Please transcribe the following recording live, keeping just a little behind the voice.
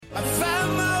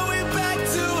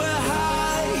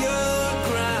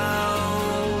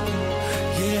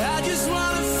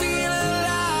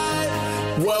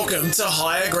Welcome to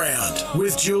Higher Ground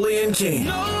with Julian King.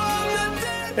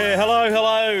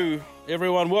 Hello,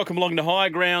 everyone. Welcome along to High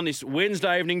Ground this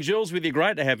Wednesday evening. Jules with you.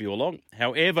 Great to have you along.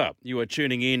 However, you are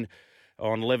tuning in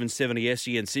on 1170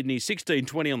 SEN Sydney,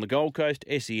 1620 on the Gold Coast,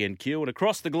 SENQ, and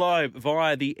across the globe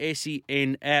via the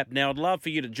SEN app. Now, I'd love for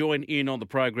you to join in on the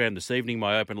program this evening.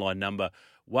 My open line number,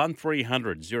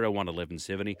 1300 01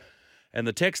 1170, and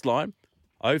the text line,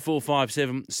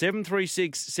 0457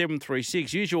 736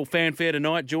 736. Usual fanfare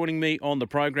tonight. Joining me on the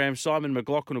program, Simon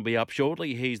McLaughlin will be up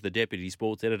shortly. He's the Deputy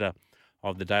Sports Editor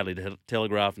of the Daily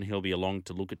Telegraph, and he'll be along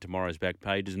to look at tomorrow's back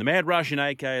pages. And the Mad Russian,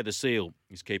 a.k.a. The Seal,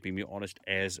 is keeping me honest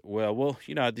as well. Well,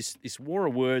 you know, this war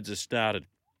of words has started.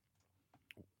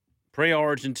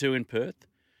 Pre-Origin 2 in Perth.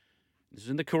 This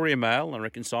is in the Courier Mail, and I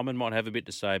reckon Simon might have a bit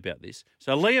to say about this.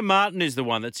 So Liam Martin is the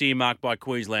one that's earmarked by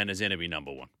Queensland as enemy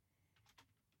number one.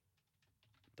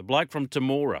 The bloke from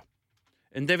Temora.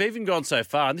 And they've even gone so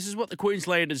far, and this is what the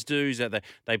Queenslanders do, is that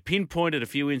they pinpointed a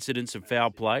few incidents of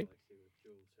foul play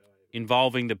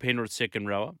involving the Penrith second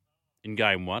rower in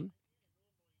Game 1.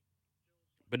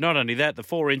 But not only that, the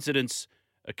 4 incidents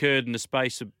occurred in the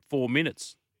space of 4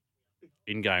 minutes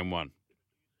in Game 1.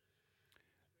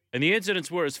 And the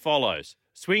incidents were as follows.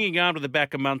 Swinging arm to the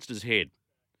back of Munster's head,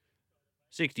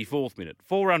 64th minute.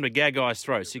 Forearm to Gagai's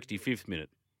throat, 65th minute.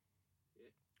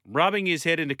 Rubbing his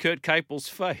head into Kurt Capel's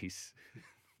face.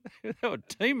 They were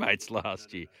teammates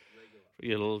last year. A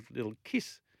little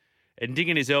kiss. And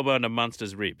digging his elbow into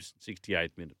Munster's ribs,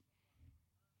 68th minute.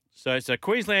 So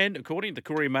Queensland, according to the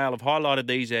Courier Mail, have highlighted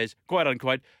these as,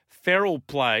 quote-unquote, feral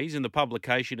plays, and the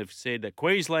publication have said that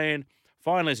Queensland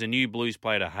finally has a new Blues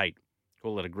player to hate.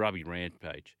 Call it a grubby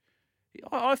rampage.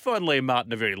 I find Liam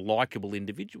Martin a very likeable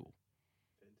individual.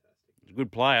 He's a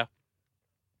good player.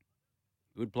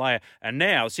 Good player. And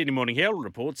now, Sydney Morning Herald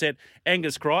reports that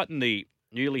Angus Crichton, the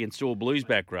newly installed Blues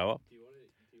back rower,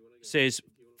 says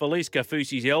Felice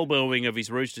Kaufusi's elbowing of his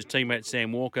Roosters teammate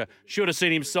Sam Walker should have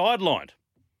seen him sidelined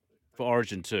for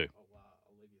Origin 2.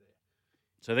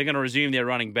 So they're going to resume their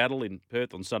running battle in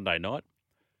Perth on Sunday night.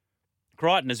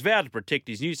 Crichton has vowed to protect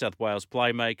his New South Wales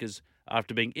playmakers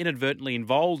after being inadvertently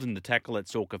involved in the tackle that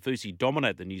saw Kaufusi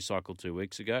dominate the news cycle 2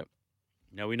 weeks ago.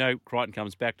 Now, we know Crichton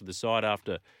comes back to the side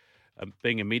after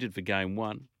being omitted for Game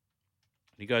 1.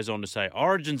 He goes on to say,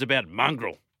 Origin's about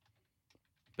mongrel.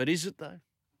 But is it, though?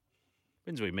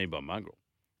 Depends what you mean by mongrel.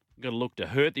 You've got to look to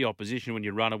hurt the opposition when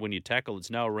you run or when you tackle. It's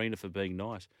no arena for being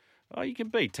nice. Oh, you can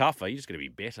be tougher. You just got to be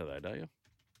better, though, don't you?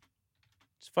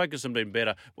 Just focus on being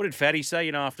better. What did Fatty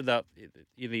say, after the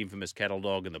infamous cattle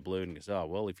dog and the balloon? He goes, oh,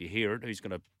 well, if you hear it, who's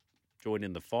going to join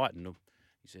in the fight? And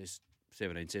he says,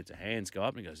 17 sets of hands go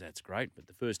up. And he goes, that's great. But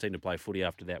the first team to play footy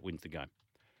after that wins the game.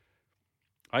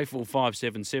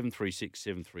 0457 736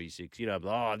 736. You know,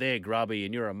 oh, they're grubby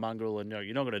and you're a mongrel and no,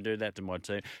 you're not going to do that to my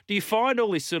team. Do you find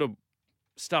all this sort of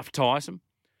stuff tiresome?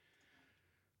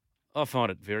 I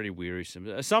find it very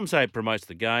wearisome. Some say it promotes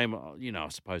the game. You know, I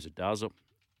suppose it does.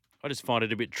 I just find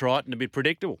it a bit trite and a bit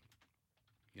predictable.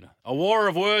 You know, a war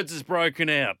of words has broken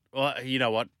out. Well, you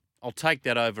know what? I'll take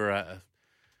that over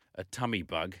a tummy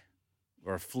bug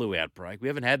or a flu outbreak. We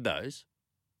haven't had those.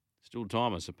 Still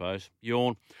time, I suppose.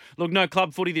 Yawn. Look, no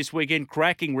club footy this weekend.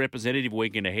 Cracking representative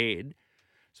weekend ahead.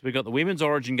 So we've got the Women's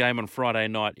Origin game on Friday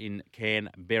night in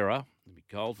Canberra. It'll be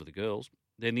cold for the girls.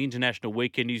 Then the international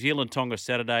weekend, New Zealand Tonga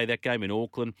Saturday. That game in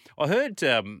Auckland. I heard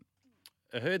the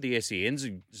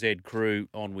SENZ crew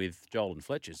on with Joel and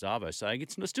Fletcher, Zavo, saying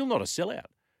it's still not a sellout,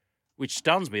 which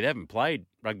stuns me. They haven't played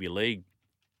rugby league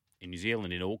in New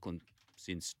Zealand in Auckland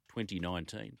since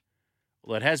 2019.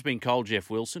 Well, it has been cold,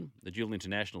 Jeff Wilson, the dual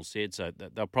international said, so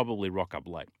they'll probably rock up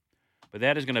late. But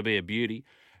that is going to be a beauty.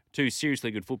 2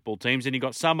 seriously good football teams. And you've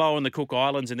got Samoa and the Cook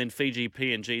Islands and then Fiji,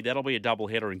 PNG. That'll be a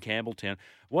double-header in Campbelltown.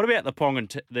 What about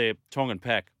the Tongan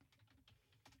pack?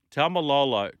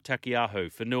 Taumalolo,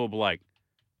 Takiaho, Whanua Blake,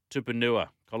 Tupanua,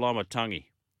 Kalamatangi.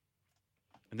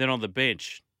 And then on the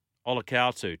bench,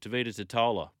 Olakautu, Tavita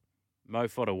Tatola, Mo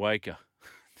Fotuaika.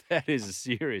 That is a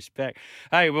serious pack.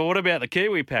 Hey, well, what about the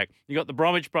Kiwi pack? You got the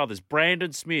Bromwich brothers,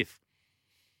 Brandon Smith,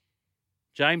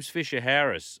 James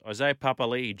Fisher-Harris, Isaiah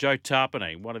Papali'i, Joe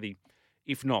Tarpanay, one of the,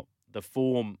 if not the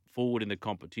form forward in the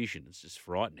competition. It's just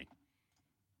frightening.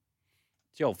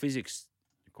 It's the old physics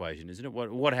equation, isn't it?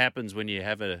 What happens when you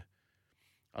have an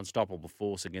unstoppable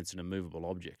force against an immovable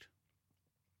object?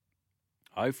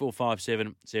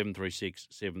 0457 736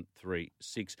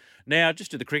 736. Now,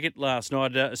 just to the cricket last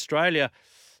night, Australia,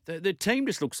 the team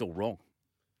just looks all wrong.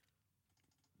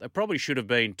 They probably should have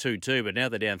been 2-2, but now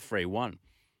they're down 3-1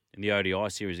 in the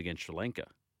ODI series against Sri Lanka.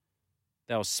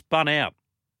 They were spun out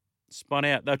Spun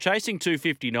out. They're chasing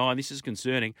 259. This is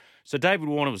concerning. So David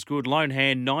Warner was good. Lone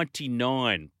hand,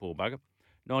 99, poor bugger.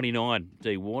 99,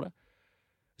 D. Warner.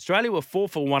 Australia were 4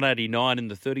 for 189 in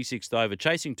the 36th over,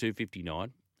 chasing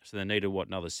 259. So they needed,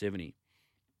 another 70.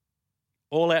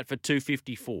 All out for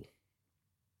 254.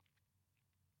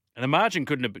 And the margin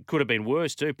could have been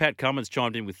worse too. Pat Cummins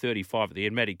chimed in with 35 at the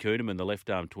end. Matty Kuhneman, the left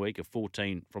arm tweaker,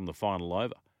 14 from the final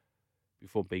over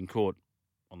before being caught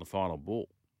on the final ball.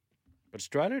 But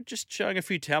Australia just showing a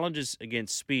few challenges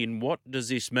against spin. What does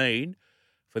this mean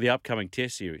for the upcoming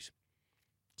Test series?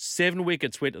 7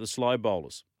 wickets went to the slow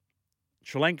bowlers.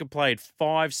 Sri Lanka played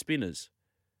 5 spinners.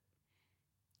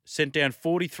 Sent down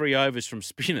 43 overs from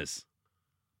spinners.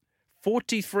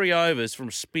 43 overs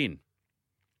from spin.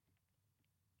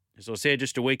 As I said,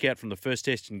 just a week out from the first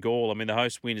Test in Galle. I mean, the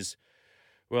host win is,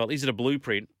 well, is it a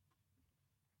blueprint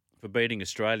for beating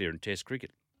Australia in Test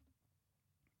cricket?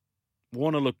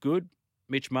 Warner looked good.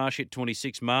 Mitch Marsh hit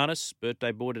 26. Marnus,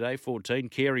 birthday boy today, 14.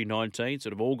 Carey, 19.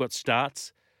 Sort of all got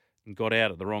starts and got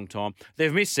out at the wrong time.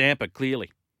 They've missed Zampa,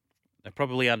 clearly. They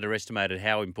probably underestimated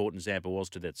how important Zampa was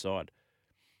to that side.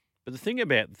 But the thing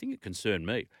that concerned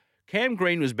me, Cam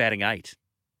Green was batting 8.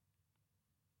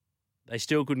 They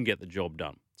still couldn't get the job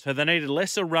done. So they needed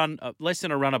less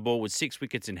than a runner ball with 6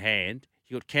 wickets in hand.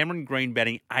 You got Cameron Green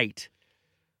batting 8,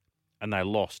 and they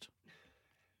lost.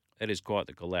 That is quite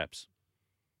the collapse.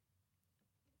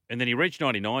 And then he reached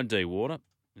 99, D. Warner.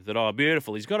 He thought, oh,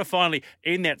 beautiful. He's got to finally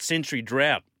end that century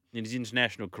drought in his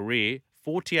international career.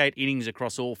 48 innings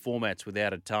across all formats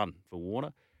without a ton for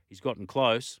Warner. He's gotten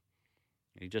close.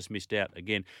 He just missed out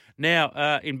again.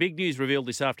 Now, in big news revealed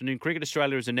this afternoon, Cricket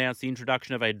Australia has announced the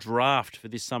introduction of a draft for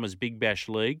this summer's Big Bash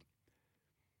League,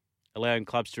 allowing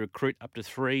clubs to recruit up to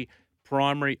 3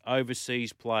 primary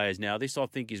overseas players. Now, this, I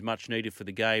think, is much needed for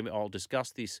the game. I'll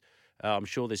discuss this. I'm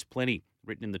sure there's plenty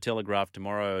written in the Telegraph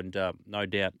tomorrow, and no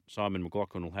doubt Simon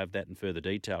McLaughlin will have that in further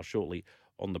detail shortly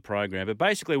on the program. But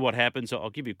basically what happens, I'll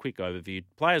give you a quick overview.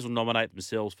 Players will nominate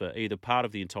themselves for either part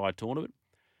of the entire tournament,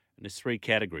 and there's 3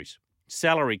 categories.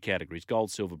 Salary categories,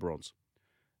 gold, silver, bronze.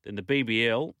 Then the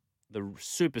BBL, the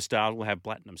superstars will have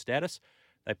platinum status.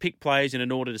 They pick players in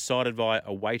an order decided via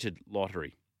a weighted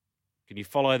lottery. Can you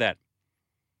follow that?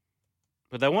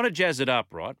 But they want to jazz it up,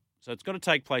 right? So it's got to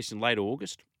take place in late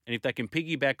August. And if they can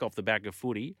piggyback off the back of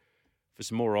footy for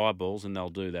some more eyeballs, then they'll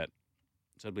do that.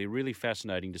 So it'll be really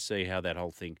fascinating to see how that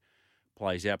whole thing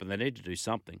plays out. But they need to do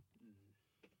something.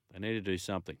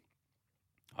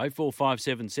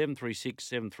 0457 736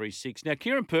 736. Now,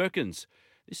 Kieran Perkins,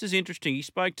 this is interesting. He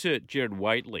spoke to Gerard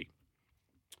Whateley.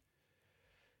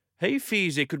 He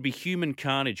fears there could be human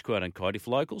carnage, quote unquote, if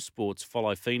local sports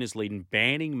follow FINA's lead in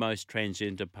banning most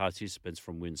transgender participants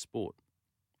from WIN sport.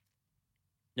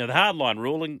 Now, the hardline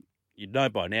ruling, you'd know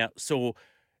by now, saw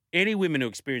any women who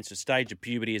experienced a stage of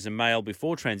puberty as a male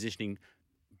before transitioning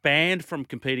banned from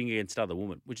competing against other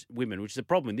women, which is a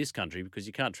problem in this country because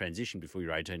you can't transition before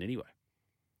you're 18 anyway.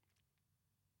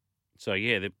 So,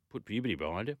 yeah, they put puberty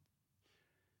behind it.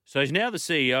 So he's now the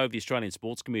CEO of the Australian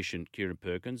Sports Commission, Kieran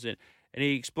Perkins, and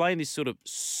he explained this sort of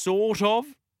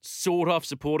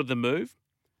supported the move,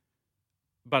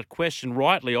 but questioned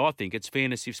rightly, I think, its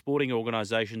fairness if sporting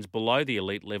organisations below the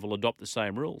elite level adopt the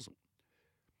same rules.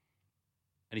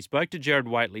 And he spoke to Gerard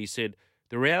Whateley. He said,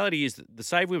 the reality is that the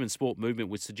Save Women's Sport movement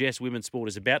would suggest women's sport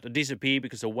is about to disappear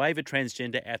because a wave of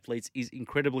transgender athletes is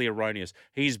incredibly erroneous.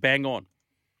 He's bang on.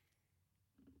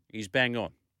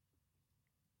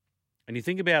 And you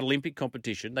think about Olympic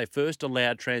competition, they first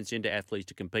allowed transgender athletes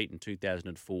to compete in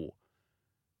 2004.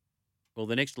 Well,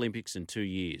 the next Olympics in 2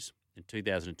 years, in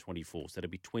 2024, so that'll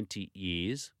be 20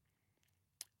 years.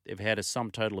 They've had a sum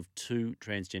total of 2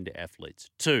 transgender athletes.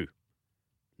 2.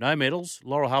 No medals.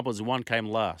 Laura Hubbard's one came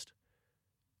last.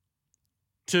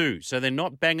 2. So they're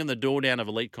not banging the door down of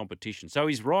elite competition. So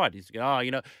he's right. He's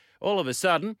going, all of a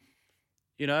sudden,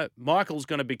 Michael's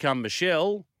going to become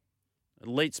Michelle,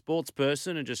 elite sports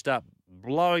person, and just start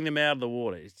blowing them out of the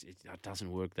water. It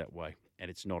doesn't work that way, and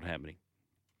it's not happening.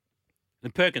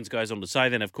 And Perkins goes on to say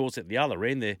then, of course, at the other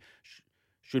end, there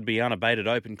should be unabated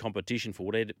open competition for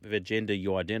whatever gender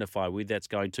you identify with. That's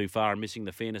going too far and missing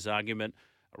the fairness argument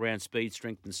around speed,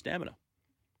 strength and stamina.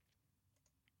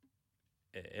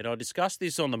 And I discussed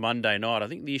this on the Monday night. I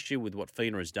think the issue with what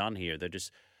FINA has done here, they're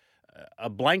just a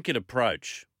blanket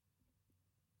approach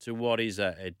to what is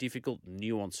a difficult,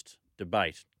 nuanced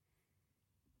debate.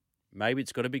 Maybe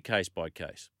it's got to be case by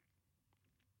case.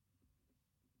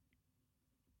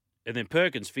 And then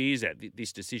Perkins fears that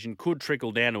this decision could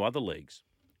trickle down to other leagues.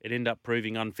 It end up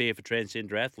proving unfair for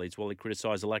transgender athletes while he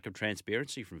criticised the lack of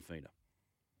transparency from FINA.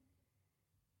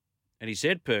 And he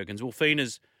said, Perkins, well,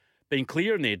 FINA's been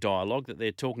clear in their dialogue that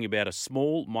they're talking about a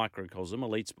small microcosm,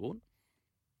 elite sport.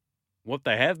 What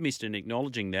they have missed in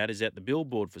acknowledging that is that the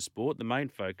billboard for sport, the main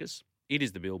focus, it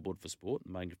is the billboard for sport,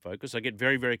 the main focus. I get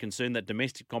very, very concerned that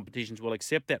domestic competitions will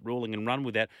accept that ruling and run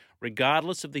with that,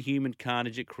 regardless of the human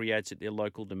carnage it creates at their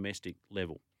local domestic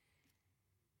level.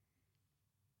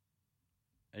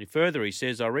 And further, he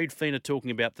says, I read FINA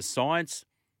talking about the science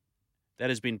that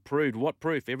has been proved. What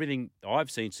proof? Everything I've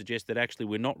seen suggests that actually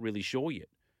we're not really sure yet.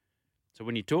 So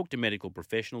when you talk to medical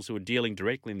professionals who are dealing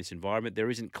directly in this environment, there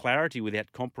isn't clarity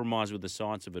without compromise with the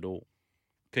science of it all.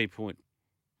 Key point.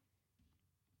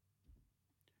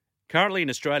 Currently in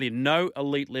Australia, no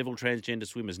elite level transgender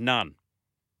swimmers, none.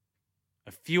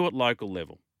 A few at local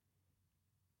level.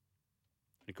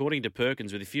 According to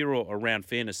Perkins, with the furor around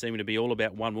fairness seeming to be all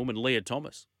about one woman, Leah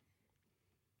Thomas.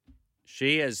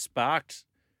 She has sparked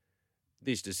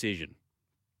this decision.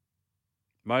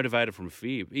 Motivated from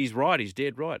fear. He's right. He's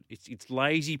dead right. It's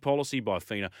lazy policy by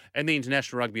FINA. And the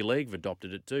International Rugby League have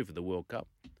adopted it too for the World Cup.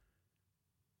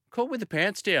 Caught with the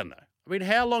pants down, though. I mean,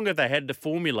 how long have they had to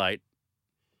formulate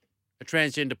a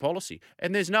transgender policy?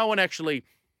 And there's no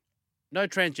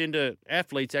transgender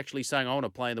athletes actually saying, I want to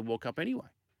play in the World Cup anyway.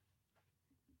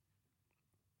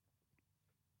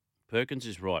 Perkins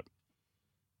is right.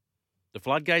 The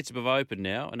floodgates have opened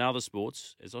now, and other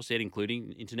sports, as I said,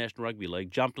 including International Rugby League,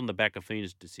 jumped on the back of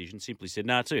FINA's decision, simply said,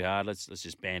 no, too hard, let's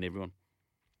just ban everyone.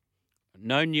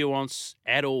 No nuance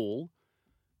at all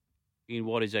in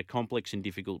what is a complex and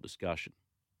difficult discussion,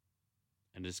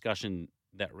 and a discussion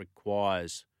that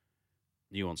requires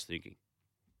nuanced thinking.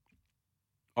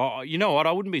 Oh, you know what?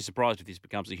 I wouldn't be surprised if this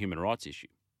becomes a human rights issue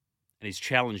and is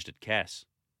challenged at CAS.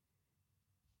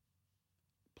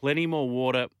 Plenty more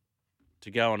water to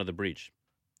go under the bridge.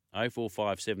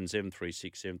 0457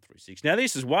 736 736. Now,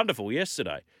 this is wonderful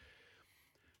yesterday.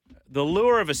 The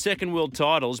lure of a second world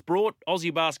title has brought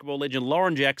Aussie basketball legend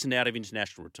Lauren Jackson out of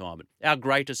international retirement. Our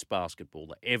greatest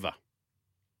basketballer ever.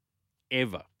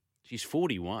 Ever. She's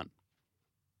 41.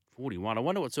 41. I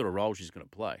wonder what sort of role she's going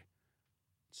to play.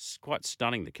 It's quite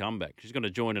stunning, the comeback. She's going to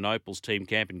join an Opals team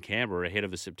camp in Canberra ahead of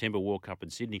the September World Cup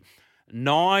in Sydney.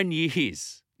 9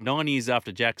 years. 9 years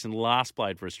after Jackson last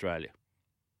played for Australia.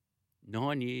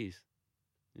 9 years.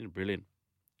 Isn't it brilliant?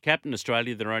 Captain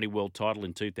Australia, their only world title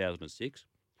in 2006.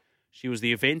 She was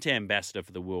the event ambassador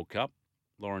for the World Cup,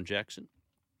 Lauren Jackson.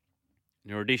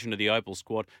 In her addition to the Opal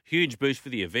squad, huge boost for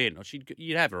the event.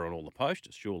 You'd have her on all the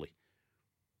posters, surely.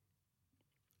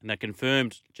 And they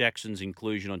confirmed Jackson's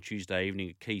inclusion on Tuesday evening,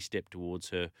 a key step towards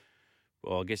her,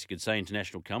 well, I guess you could say,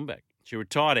 international comeback. She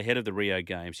retired ahead of the Rio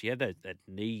Games. She had that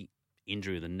knee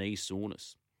injury, the knee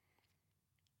soreness.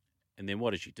 And then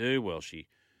what did she do? Well, she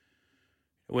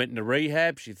went into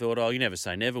rehab. She thought, you never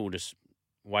say never. We'll just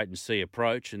wait and see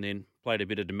approach, and then played a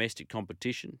bit of domestic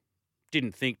competition.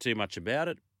 Didn't think too much about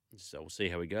it. So we'll see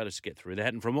how we go. Let's get through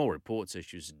that. And from all reports,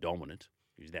 she was dominant.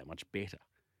 She was that much better.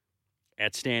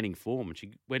 Outstanding form. And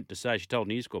she went to say, she told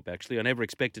News Corp, actually, I never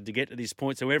expected to get to this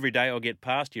point, so every day I'll get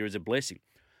past here is a blessing.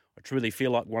 I truly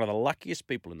feel like one of the luckiest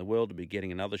people in the world to be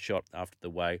getting another shot after the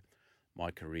way my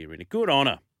career in it. Good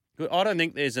honour. I don't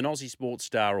think there's an Aussie sports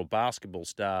star or basketball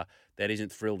star that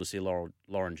isn't thrilled to see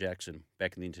Lauren Jackson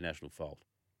back in the international fold.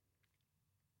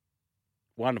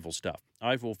 Wonderful stuff.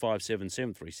 0457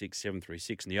 736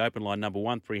 736 and the open line number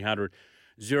 1300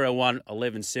 01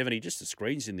 1170. Just the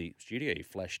screens in the studio you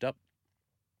flashed up.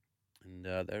 And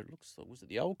there looks like, was it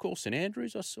the old course St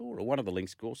Andrews I saw, or one of the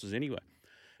links courses anyway.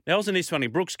 Now, wasn't this funny?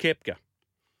 Brooks Koepka.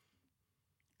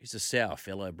 He's a sour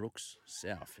fellow, Brooks.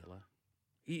 Sour fellow.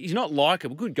 He's not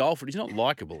likeable. Good golfer, he's not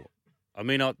likeable. I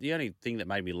mean, the only thing that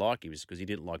made me like him is because he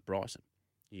didn't like Bryson.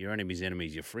 Your enemy's enemy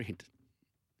is your friend.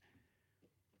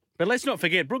 But let's not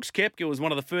forget, Brooks Koepka was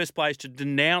one of the first players to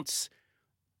denounce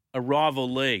a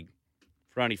rival league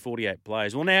for only 48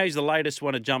 players. Well, now he's the latest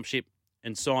one to jump ship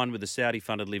and sign with the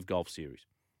Saudi-funded Live Golf Series.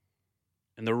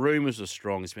 And the rumours are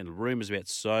strong. There's been rumours about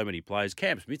so many players.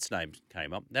 Cam Smith's name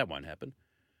came up. That won't happen.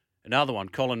 Another one,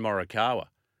 Colin Morikawa.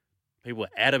 People were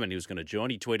adamant he was going to join.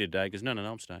 He tweeted today, he goes, no,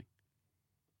 I'm staying.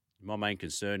 My main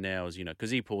concern now is, because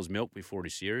he pours milk before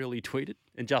his cereal, he tweeted.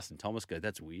 And Justin Thomas goes,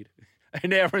 that's weird.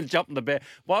 And everyone's jumping the bed.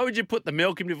 Why would you put the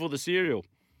milk in before the cereal?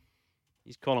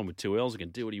 He's Colin with 2 L's. He can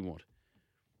do what he wants.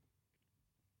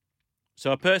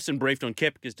 So a person briefed on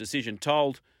Koepka's decision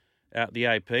told the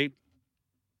AP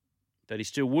that he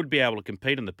still would be able to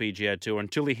compete on the PGA Tour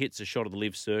until he hits a shot of the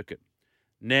Live circuit.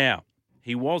 Now,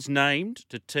 he was named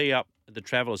to tee up the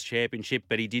Travellers Championship,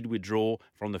 but he did withdraw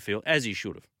from the field, as he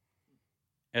should have.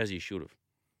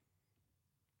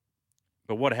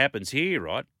 But what happens here,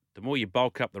 right, the more you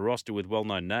bulk up the roster with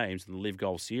well-known names in the Live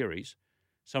Golf Series,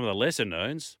 some of the lesser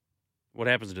knowns What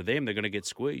happens to them? They're going to get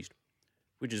squeezed,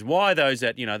 which is why those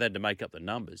that, they had to make up the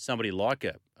numbers. Somebody like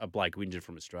a Blake Windsor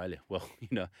from Australia. Well,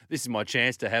 this is my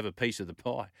chance to have a piece of the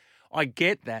pie. I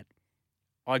get that.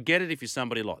 I get it if you're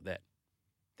somebody like that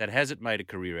hasn't made a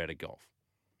career out of golf.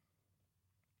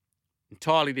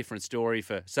 Entirely different story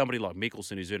for somebody like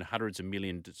Mickelson, who's earned hundreds of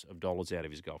millions of dollars out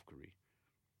of his golf career.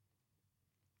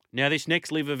 Now, this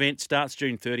next live event starts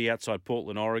June 30 outside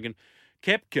Portland, Oregon.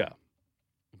 Koepka,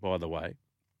 by the way,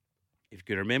 if you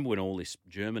can remember when all this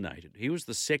germinated, he was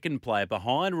the second player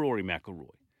behind Rory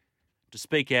McIlroy to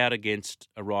speak out against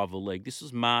a rival league. This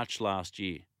was March last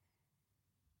year.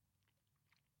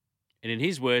 And in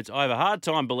his words, I have a hard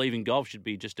time believing golf should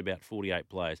be just about 48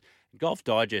 players. Golf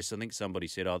Digest, I think somebody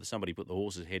said, somebody put the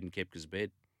horse's head in Koepka's bed,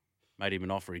 made him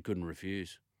an offer he couldn't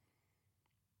refuse.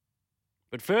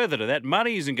 But further to that,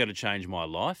 money isn't going to change my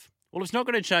life. Well, if it's not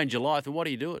going to change your life, then what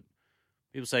do you do it?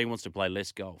 People say he wants to play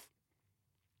less golf.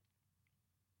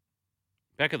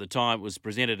 Back at the time, it was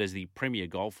presented as the Premier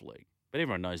Golf League. But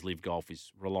everyone knows Live Golf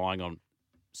is relying on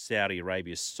Saudi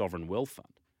Arabia's sovereign wealth fund.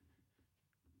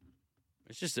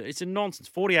 It's a nonsense.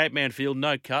 48-man field,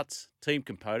 no cuts, team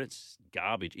components,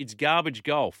 garbage. It's garbage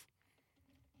golf.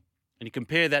 And you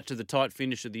compare that to the tight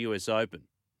finish of the US Open,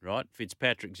 right?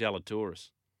 Fitzpatrick,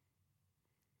 Zalatoris.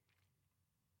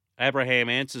 Abraham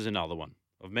Answer's another one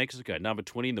of Mexico, number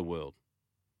 20 in the world.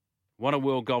 Won a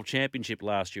World Golf Championship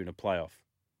last year in a playoff.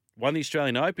 Won the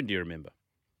Australian Open, do you remember?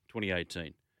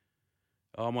 2018.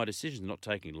 Oh, my decision's not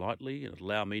taking lightly and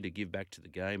allow me to give back to the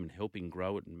game and helping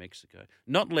grow it in Mexico.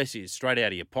 Not unless it's straight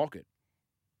out of your pocket.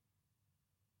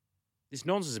 This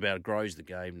nonsense about it grows the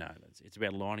game. No, it's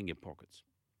about lining your pockets.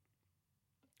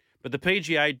 But the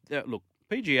PGA,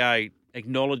 PGA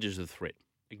acknowledges the threat.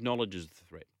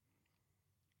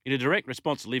 In a direct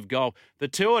response to Live Golf, the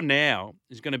tour now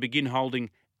is going to begin holding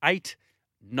 8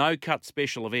 no-cut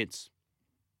special events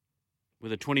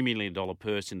with a $20 million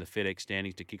purse in the FedEx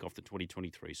standings to kick off the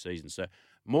 2023 season. So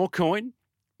more coin,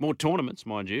 more tournaments,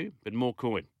 mind you, but more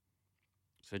coin.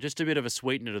 So just a bit of a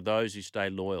sweetener to those who stay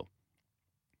loyal.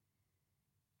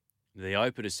 The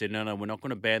Open has said, no, we're not going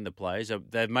to ban the players.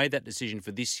 They've made that decision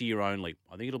for this year only.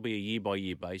 I think it'll be a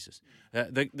year-by-year basis.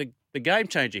 The game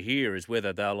changer here is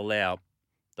whether they'll allow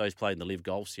those playing in the Live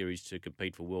Golf Series to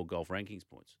compete for World Golf Rankings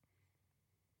points.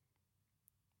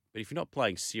 But if you're not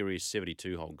playing serious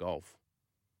 72-hole golf,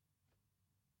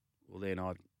 well, then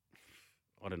I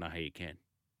don't know how you can.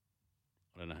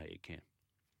 And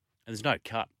there's no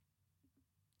cut.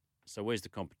 So where's the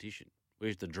competition?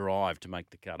 Where's the drive to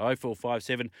make the cut?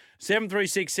 0457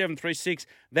 736 736.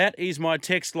 That is my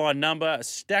text line number. A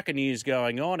stack of news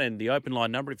going on. And the open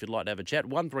line number, if you'd like to have a chat,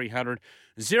 1300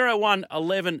 01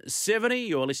 1170.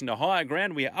 You're listening to Higher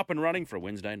Ground. We are up and running for a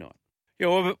Wednesday night.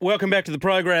 Yeah, welcome back to the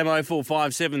program,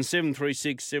 0457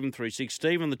 736 736.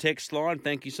 Steve on the text line,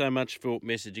 thank you so much for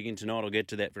messaging in tonight. I'll get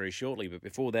to that very shortly. But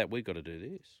before that, we've got to do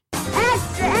this.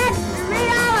 Extra, extra,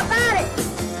 read all about it.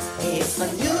 It's the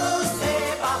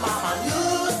newspaper, mama,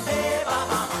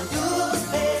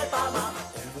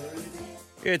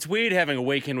 Yeah, it's weird having a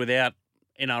weekend without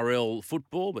NRL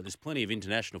football, but there's plenty of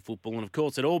international football. And, of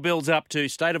course, it all builds up to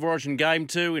State of Origin Game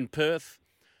 2 in Perth.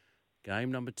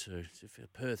 Game number 2.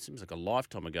 Perth, seems like a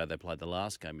lifetime ago they played the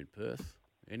last game in Perth.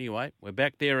 Anyway, we're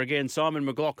back there again. Simon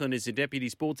McLaughlin is the Deputy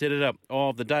Sports Editor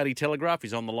of the Daily Telegraph.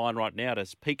 He's on the line right now to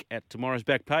peek at tomorrow's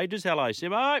back pages. Hello,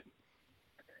 Simo.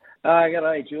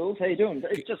 G'day, Jules. How you doing?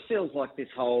 It just feels like this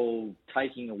whole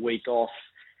taking a week off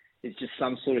is just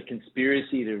some sort of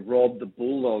conspiracy to rob the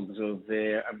Bulldogs of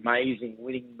their amazing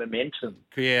winning momentum.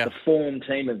 Yeah. The form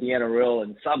team of the NRL,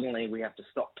 and suddenly we have to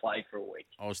stop play for a week.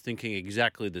 I was thinking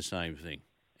exactly the same thing.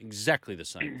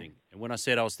 And when I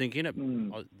said I was thinking it,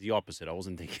 the opposite. I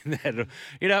wasn't thinking that.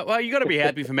 You got to be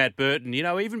happy for Matt Burton.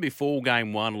 Even before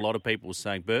Game 1, a lot of people were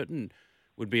saying Burton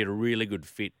would be a really good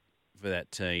fit for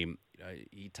that team.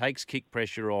 He takes kick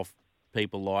pressure off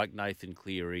people like Nathan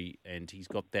Cleary, and he's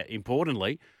got that,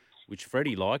 importantly, which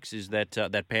Freddie likes, is that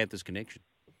Panthers connection.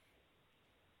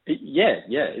 Yeah.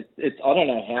 I don't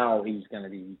know how he's going to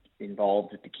be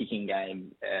involved with the kicking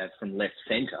game from left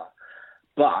centre,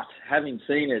 but having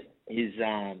seen it, his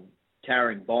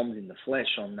carrying bombs in the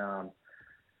flesh on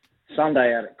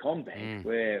Sunday out at CommBank,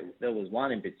 where there was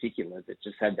one in particular that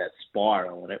just had that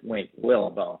spiral and it went well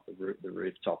above the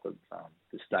rooftop of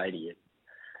the stadium.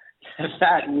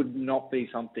 That would not be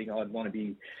something I'd want to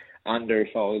be under if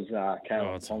I was Kalen.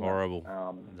 Oh, it's horrible.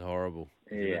 It's horrible.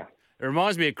 Yeah. It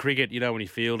reminds me of cricket, when you're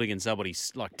fielding and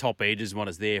somebody's like top edges, one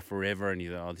is there forever, and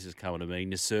you go, this is coming to me.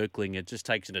 And you're circling, it just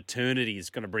takes an eternity. It's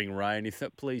going to bring rain. You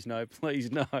thought, please no.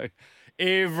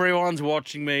 Everyone's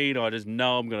watching me, and I just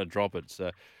know I'm going to drop it.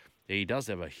 So, He does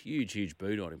have a huge, huge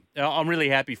boot on him. I'm really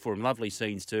happy for him. Lovely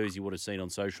scenes too, as you would have seen on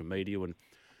social media. When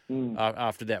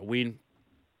after that win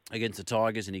against the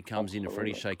Tigers, and he comes in and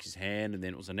Freddie shakes his hand, and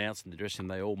then it was announced in the dressing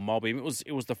room they all mob him.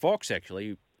 It was the Fox actually,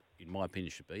 who, in my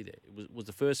opinion, should be there. It was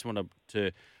the first one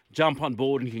to jump on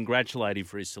board and congratulate him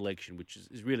for his selection, which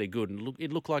is really good. And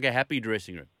it looked like a happy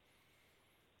dressing room.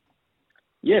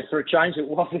 Yeah, for a change, it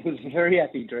was. It was a very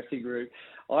happy dressing room.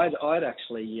 I'd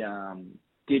actually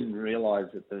didn't realise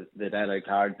that Addo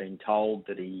Carr had been told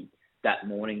that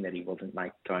morning that he wasn't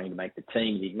going to make the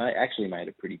team. He actually made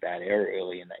a pretty bad error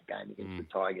early in that game against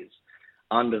the Tigers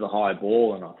under the high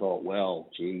ball, and I thought, well,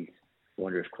 geez, I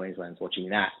wonder if Queensland's watching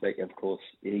that. But of course,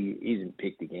 he isn't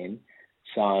picked again,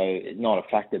 so not a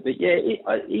factor. But yeah,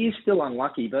 he is still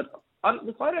unlucky. But I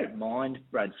don't mind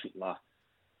Brad Fittler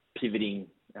pivoting,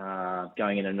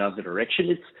 going in another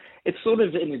direction. It's sort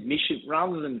of an admission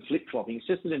rather than flip flopping. It's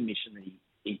just an admission that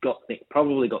he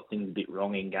probably got things a bit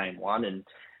wrong in game one, and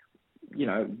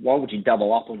why would you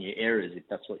double up on your errors if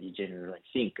that's what you generally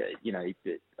think?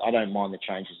 I don't mind the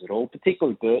changes at all,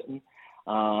 particularly Burton.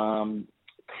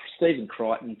 Stephen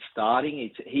Crichton starting.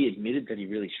 He admitted that he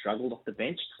really struggled off the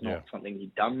bench. It's not something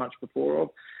he'd done much before of.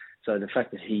 So the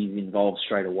fact that he's involved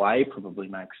straight away probably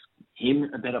makes him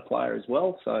a better player as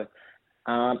well. So,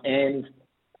 and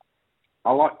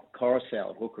I like Coruscant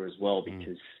at hooker as well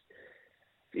because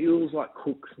feels like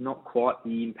Cook's not quite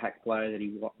the impact player that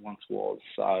he once was.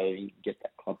 So you can get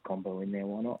that club combo in there.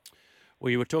 Why not? Well,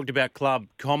 you were talking about club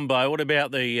combo. What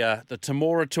about the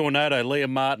Temora Tornado? Liam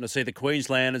Martin, I see the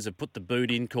Queenslanders have put the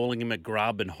boot in, calling him a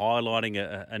grub and highlighting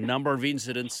a number of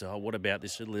incidents. Oh, what about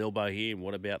this little elbow here? And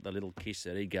what about the little kiss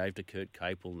that he gave to Kurt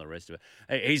Capel and the rest of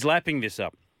it? He's lapping this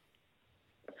up.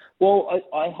 Well,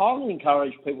 I highly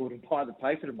encourage people to buy the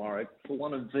paper tomorrow for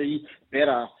one of the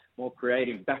better, more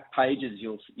creative back pages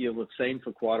you'll have seen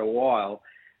for quite a while.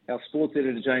 Our sports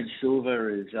editor, James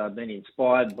Silver, has been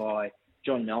inspired by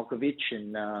John Malkovich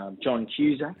and John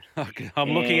Cusack. Okay,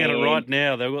 I'm looking at it right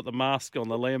now. They've got the mask on,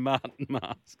 the Liam Martin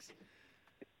masks.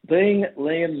 Being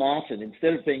Liam Martin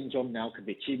instead of being John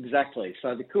Malkovich, exactly.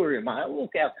 So the Courier Mail,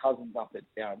 look, our cousins up at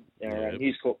our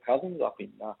News Corp cousins up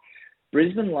in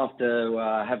Brisbane love to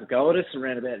have a go at us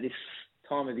around about this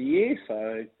time of the year.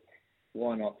 So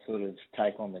why not sort of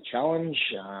take on the challenge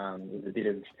with a bit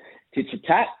of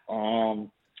tit-for-tat?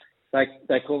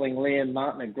 They're calling Liam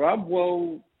Martin a grub.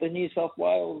 Well, the New South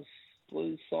Wales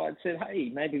Blues side said, hey,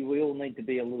 maybe we all need to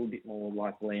be a little bit more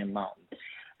like Liam Martin.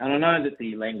 And I know that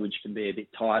the language can be a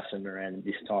bit tiresome around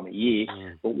this time of year,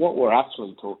 but what we're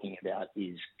actually talking about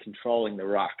is controlling the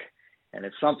ruck. And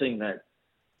it's something that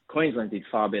Queensland did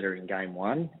far better in game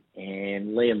one,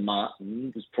 and Liam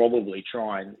Martin was probably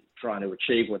trying to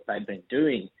achieve what they'd been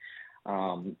doing,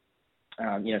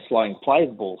 slowing play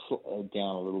the ball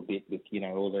down a little bit with,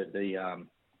 all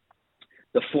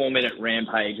the 4-minute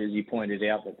rampage, as you pointed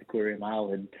out, that the Courier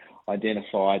Mail had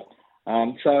identified.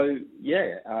 New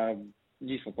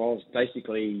South Wales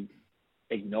basically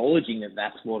acknowledging that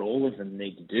that's what all of them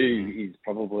need to do is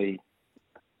probably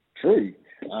true.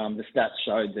 The stats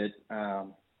showed that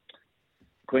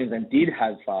Queensland did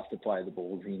have faster play of the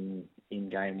balls in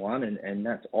game one, and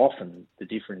that's often the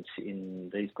difference in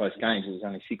these close games. There's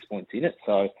only 6 points in it,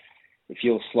 so if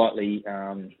you're slightly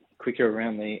quicker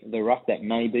around the ruck, that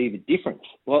may be the difference.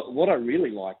 What I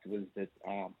really liked was that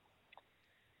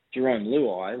Jerome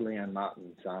Luai, Leon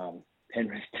Martin's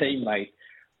Penrith teammate,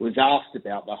 was asked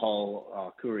about the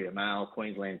whole Courier Mail,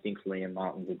 Queensland thinks Liam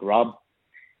Martin's a grub.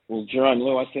 Well, Jerome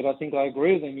Luai said, I think I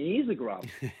agree with him, he is a grub.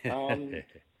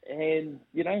 And,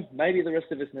 maybe the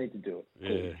rest of us need to do it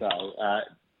too. So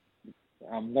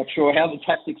I'm not sure how the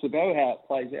tactics will go, how it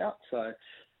plays out.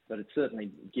 But it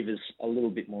certainly gives us a little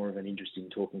bit more of an interesting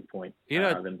talking point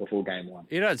than before game one.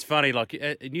 It's funny, like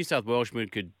a New South Welshman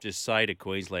could just say to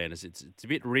Queenslanders, it's a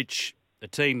bit rich, a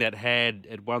team that had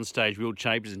at one stage Will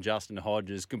Chambers and Justin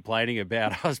Hodges complaining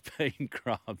about us being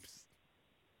grubs.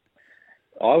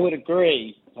 I would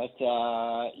agree. But,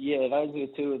 those are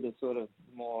two of the sort of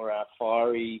more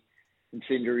fiery,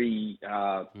 incendiary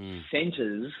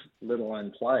centres, let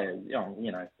alone players.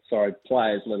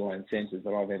 Players, let alone centres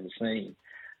that I've ever seen.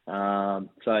 I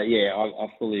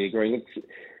fully agree.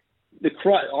 Look,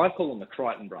 I call them the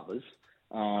Crichton brothers,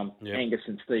 Angus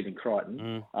and Stephen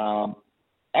Crichton.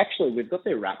 Actually, we've got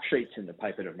their rap sheets in the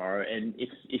paper tomorrow, and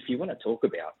if you want to talk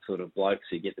about sort of blokes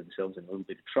who get themselves in a little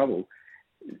bit of trouble,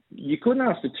 you couldn't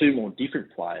ask for two more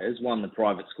different players. One, the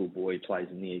private school boy, plays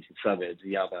in the eastern suburbs.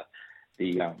 The other,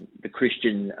 the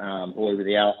Christian boy with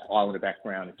the Islander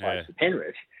background who plays for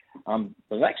Penrith.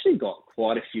 They've actually got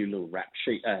quite a few little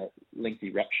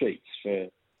lengthy rap sheets for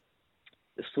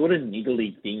the sort of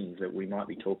niggly things that we might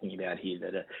be talking about here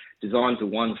that are designed to,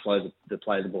 one, slow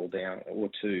play the ball down, or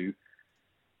two,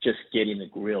 just get in the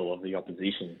grill of the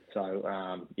opposition. So,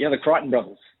 the Crichton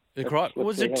brothers.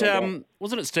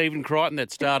 Wasn't it Stephen Crichton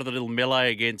that started the little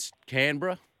melee against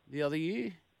Canberra the other year?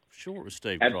 I'm sure it was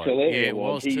Stephen Crichton. Absolutely. Yeah, it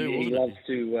was too, He wasn't loves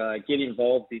to get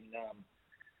involved in...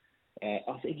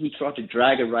 I think he tried to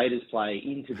drag a Raiders play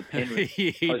into the Penrith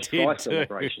post-try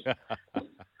celebration.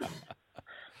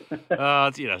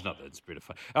 It's not that spirit of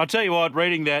fun. I'll tell you what,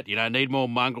 reading that, need more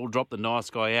mongrel, drop the nice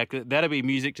guy out. That'd be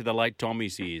music to the late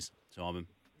Tommy's ears, Simon.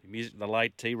 Music to the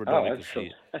late T. Rodonicus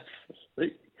ears.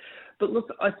 Absolutely. But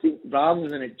look, I think rather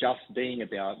than it just being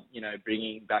about,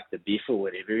 bringing back the biff or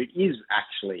whatever, it is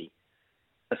actually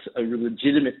a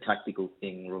legitimate tactical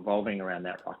thing revolving around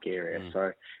that ruck area.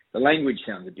 So the language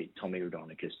sounds a bit Tommy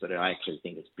Rodonicus, but I actually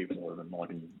think it's a bit more of a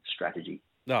modern strategy.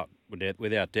 No,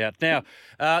 without doubt. Now,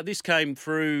 this came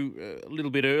through a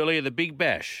little bit earlier, the Big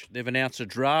Bash. They've announced a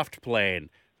draft plan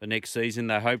for next season.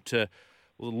 They hope to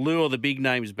lure the big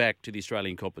names back to the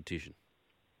Australian competition.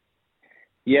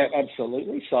 Yeah,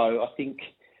 absolutely. So I think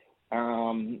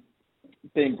being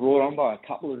brought on by a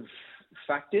couple of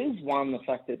factors. One, the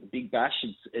fact that the Big Bash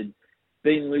had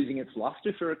been losing its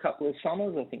lustre for a couple of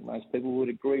summers. I think most people would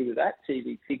agree with that.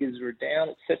 TV figures were down,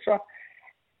 etc.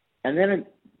 And then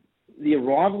the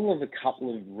arrival of a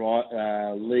couple of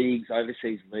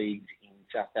overseas leagues in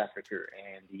South Africa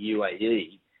and the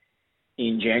UAE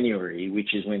in January,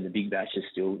 which is when the Big Bash is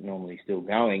normally still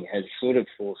going, has sort of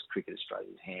forced Cricket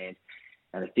Australia's hand.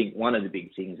 And I think one of the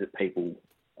big things that people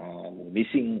were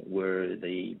missing were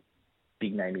the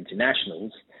big name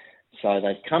internationals. So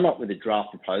they've come up with a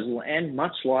draft proposal, and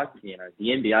much like the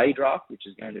NBA draft, which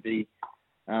is going to be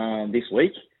this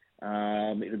week,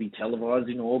 it'll be televised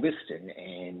in August,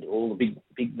 and all the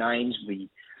big names will be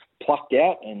plucked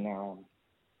out, and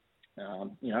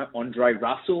Andre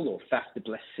Russell or Faf du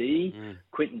Plessis,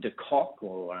 Quinton de Kock,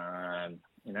 or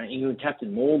England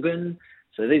captain Morgan.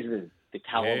 So these are the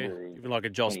calibre. Even like a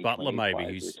Joss Butler, maybe,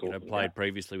 who's played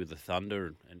previously with the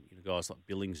Thunder, and guys like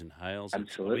Billings and Hales.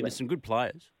 Absolutely. I mean, there's some good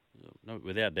players. No,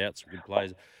 without doubt, some good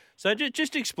players. So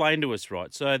just explain to us,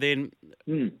 right? So then,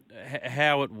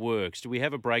 how it works. Do we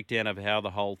have a breakdown of how the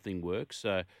whole thing works?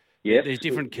 So there's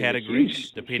different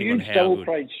categories depending on how good. Huge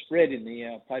double-page spread in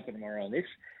the paper tomorrow on this.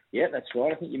 Yeah, that's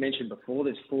right. I think you mentioned before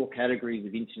there's 4 categories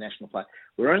of international play.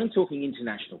 We're only talking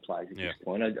international players at this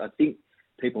point. I think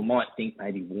people might think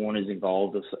maybe Warner's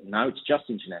involved. No, it's just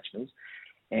internationals.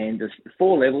 And there's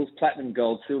 4 levels: platinum,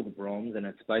 gold, silver, bronze, and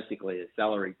it's basically a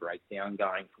salary breakdown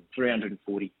going from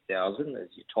 $340,000 as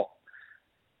your top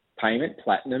payment,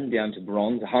 platinum, down to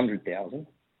bronze, $100,000.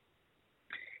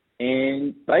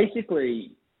 And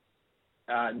basically,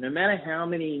 no matter how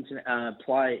many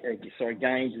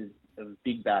games of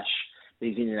Big Bash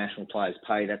these international players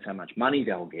pay, that's how much money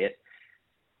they'll get.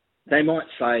 They might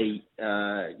say,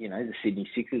 the Sydney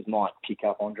Sixers might pick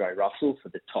up Andre Russell for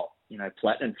the top,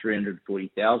 platinum,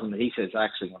 $340,000. But he says, I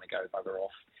actually want to go bugger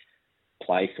off,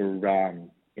 play for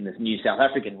in the new South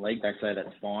African League. They say that's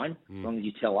fine, as long as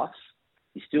you tell us.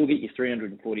 You still get your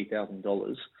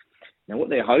 $340,000. Now, what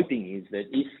they're hoping is that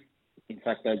if, in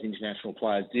fact, those international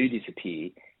players do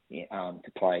disappear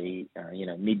to play,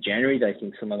 mid-January, they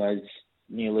think some of those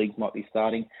new leagues might be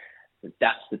starting. But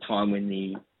that's the time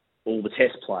when all the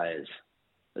test players,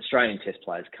 Australian test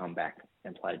players, come back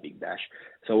and play Big Bash.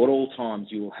 So at all times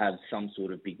you will have some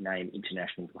sort of big name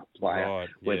international player,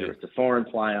 whether it's a foreign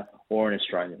player or an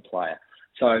Australian player.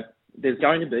 So there's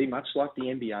going to be, much like the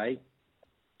NBA,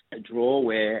 a draw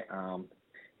where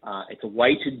it's a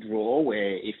weighted draw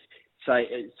where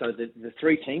the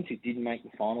 3 teams who didn't make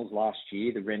the finals last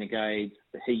year, the Renegades,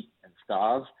 the Heat and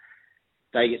Stars,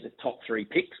 they get the top 3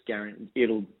 picks.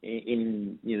 It'll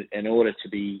in order to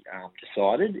be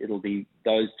decided, it'll be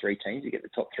those 3 teams who get the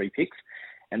top 3 picks,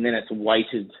 and then it's a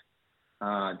weighted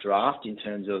draft in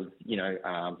terms of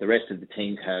the rest of the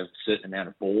teams have a certain amount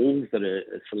of balls that are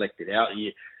selected out.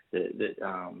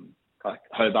 Like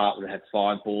Hobart would have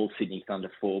 5 balls, Sydney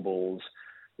Thunder 4 balls,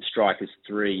 the Strikers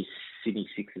 3, Sydney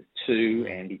Sixers 2,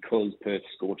 and because Perth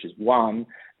Scorchers 1,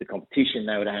 the competition,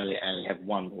 they would only have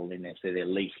 1 ball in there, so they're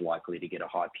least likely to get a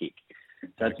high pick.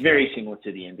 So it's very similar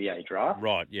to the NBA draft.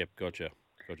 Right, yep, gotcha.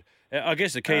 I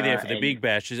guess the key there for the Big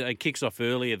Bash is it kicks off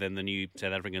earlier than the new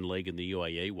South African League and the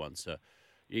UAE one, so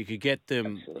you could get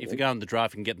them, absolutely. If they go in the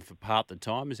draft, you can get them for part the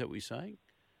time, is that what you're saying?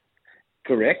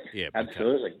 Correct, yeah,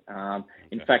 absolutely. Okay.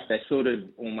 In fact, they're sort of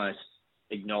almost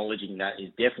acknowledging that is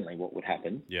definitely what would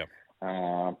happen. Yeah.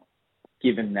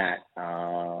 Given that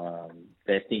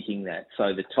they're thinking that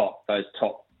those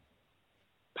top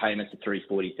payments of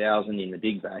 $340,000 in the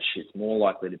Big Bash, it's more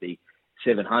likely to be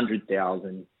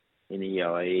 700,000 in the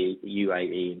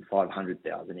UAE and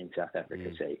 500,000 in South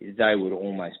Africa. So they would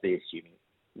almost be assuming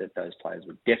that those players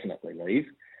would definitely leave,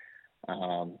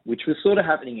 which was sort of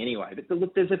happening anyway. But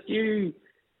look, there's a few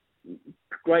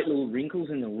great little wrinkles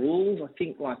in the rules. I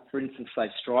think, like, for instance, say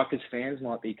Strikers fans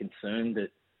might be concerned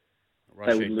that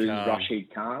they would lose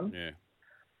Rashid Khan. Yeah.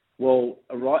 Well,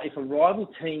 if a rival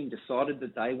team decided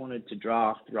that they wanted to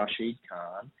draft Rashid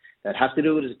Khan, they'd have to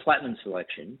do it as a platinum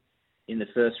selection in the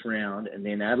first round, and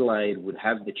then Adelaide would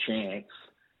have the chance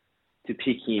to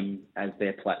pick him as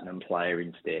their platinum player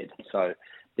instead. So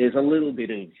there's a little bit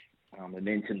of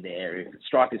momentum there. If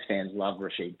Strikers fans love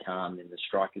Rashid Khan, then the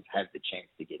Strikers have the chance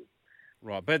to get him.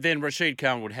 Right, but then Rashid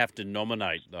Khan would have to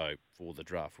nominate, though, for the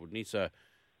draft, wouldn't he? So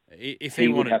if he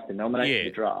wanted, would have to nominate for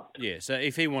the draft. Yeah, so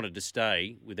if he wanted to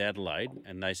stay with Adelaide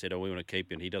and they said, we want to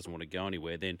keep him, he doesn't want to go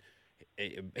anywhere, then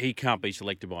he can't be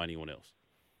selected by anyone else.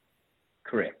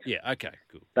 Correct. Yeah, okay,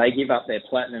 good. They give up their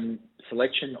platinum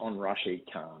selection on Rashid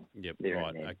Khan. Yep,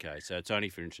 right, okay, so it's only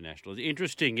for internationals.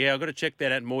 Interesting, yeah, I've got to check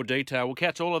that out in more detail. We'll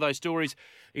catch all of those stories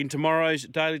in tomorrow's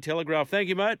Daily Telegraph. Thank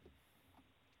you, mate.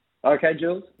 Okay,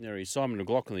 Jules. There he is, Simon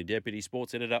McLaughlin, the Deputy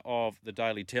Sports Editor of the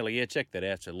Daily Tele. Yeah, check that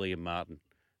out, so Liam Martin.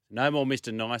 No more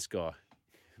Mr. Nice Guy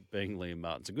being Liam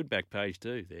Martin. It's a good back page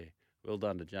too there. Well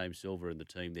done to James Silver and the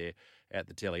team there at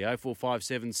the Tele.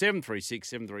 0457 736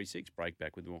 736. Break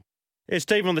back with more. Yeah,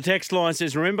 Steve on the text line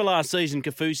says, remember last season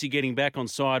Kafusi getting back on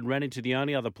side, ran into the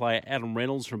only other player, Adam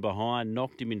Reynolds, from behind,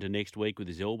 knocked him into next week with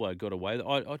his elbow, got away.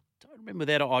 I don't remember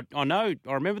that.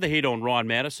 I remember the hit on Ryan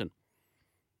Madison.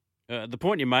 The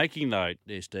point you're making, though,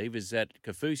 there, Steve, is that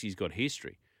Kafusi's got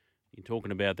history. You're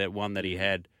talking about that one that he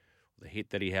had, the hit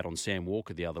that he had on Sam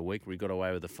Walker the other week where he got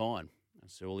away with a fine.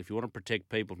 So, well, if you want to protect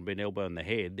people from being elbowed in the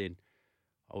head, then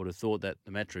I would have thought that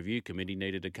the Match Review Committee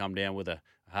needed to come down with a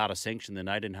harder sanction than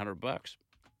 $1,800.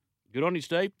 Good on you,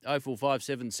 Steve.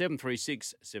 0457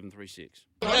 736 736.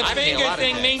 The finger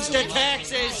thing means to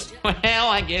taxes. Well,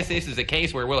 I guess this is a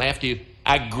case where we'll have to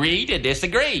agree to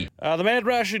disagree. The Mad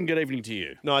Russian, good evening to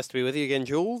you. Nice to be with you again,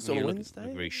 Jules, on Wednesday.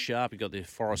 Look very sharp. You got the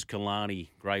Forrest Kalani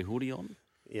grey hoodie on.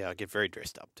 Yeah, I get very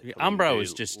dressed up too. Umbro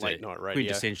is just late night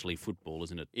radio. Quintessentially football,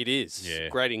 isn't it? It is. Yeah.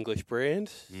 Great English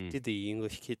brand. Did the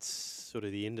English kits sort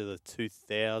of the end of the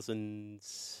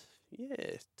 2000s,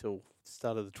 till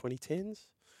start of the 2010s.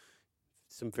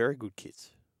 Some very good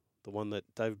kits. The one that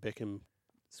David Beckham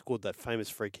scored that famous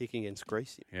free kick against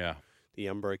Greece. Yeah. The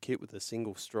Umbro kit with a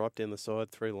single stripe down the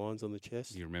side, 3 lines on the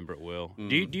chest. You remember it well.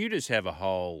 Do you just have a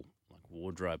whole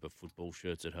wardrobe of football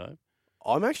shirts at home?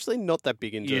 I'm actually not that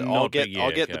big into it. I'll get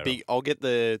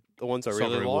the ones I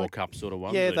really like. World Cup sort of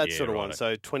one. Yeah, that sort of one.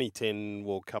 So 2010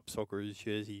 World Cup soccer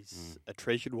jerseys, a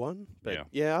treasured one. But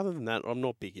other than that, I'm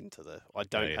not big into I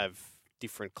don't have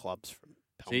different clubs from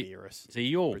Palmeiras. See,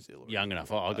 you're Brazil young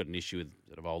enough. I've got an issue with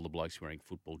sort of older blokes wearing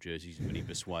football jerseys of any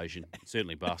persuasion.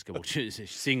 Certainly basketball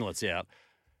jerseys, singlets out.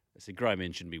 It's a great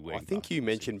men shouldn't be wearing. I think you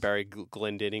mentioned Barry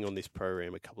Glendenning on this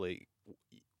program a couple of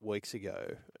weeks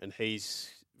ago, and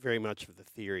he's very much of the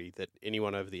theory that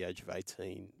anyone over the age of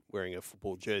 18 wearing a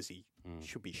football jersey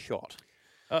should be shot.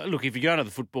 Look, if you're going to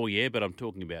the football, but I'm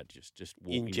talking about just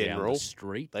walking in general, down the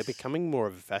street. They're becoming more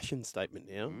of a fashion statement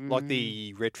now. Like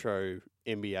the retro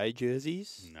NBA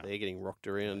jerseys, they're getting rocked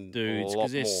around dudes,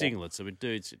 because they're singlets. I mean,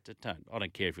 dudes, I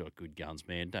don't care if you've got good guns,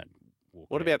 man. Don't walk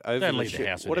What around. about over Don't the leave the shirt?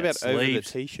 house What about without over the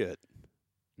sleeves. t-shirt?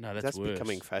 No, that's worse.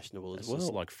 becoming fashionable as well. It's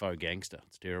like faux gangster.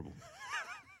 It's terrible.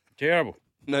 Terrible.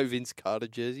 No Vince Carter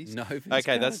jerseys? No Vince Okay,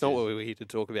 Carter that's not what jerseys. we were here to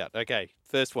talk about. Okay,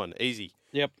 first one, easy.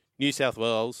 Yep. New South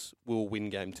Wales will win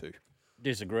game 2.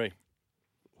 Disagree.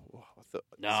 Oh,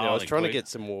 I was think trying to get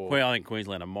some more. Well, I think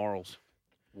Queensland are morals.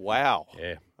 Wow.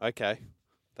 Yeah. Okay.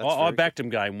 I backed them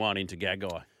game 1 into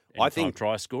Gagai. I think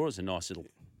try scorers a nice little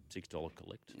 $6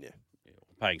 collect. Yeah.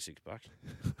 Paying $6.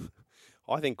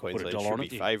 I think Queensland $1 should on be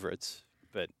it, yeah. favourites,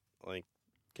 but I think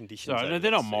conditions. So over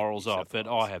they're not suit morals New off, South but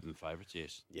Wales. I have them favourites.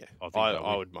 Yes. Yeah, I think I they'll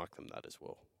win. would mark them that as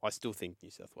well. I still think New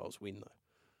South Wales win though.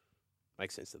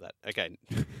 Makes sense to that. Okay,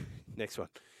 next one.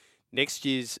 Next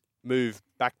year's move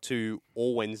back to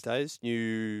all Wednesdays.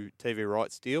 New TV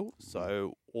rights deal.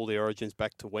 So all the Origins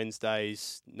back to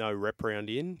Wednesdays. No rep round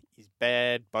in is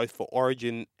bad both for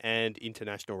Origin and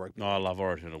international rugby. No, I love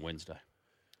Origin on Wednesday.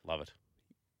 Love it.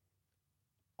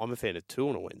 I'm a fan of 2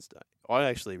 on a Wednesday. I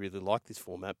actually really like this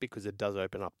format because it does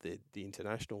open up the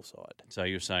international side. So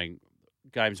you're saying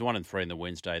games 1 and 3 on the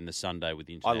Wednesday and the Sunday with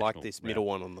the I international. like this middle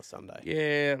one on the Sunday.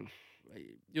 Yeah.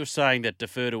 You're saying that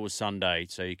defer to a Sunday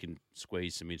so you can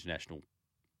squeeze some international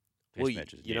test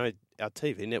matches. You know, our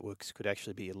TV networks could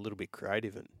actually be a little bit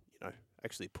creative and,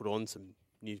 actually put on some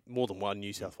more than one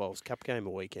New South Wales Cup game a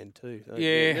weekend too.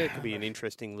 Yeah. That could be an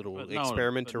interesting little But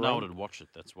experiment to no run. one would watch it.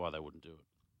 That's why they wouldn't do it.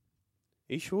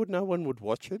 Are you sure no one would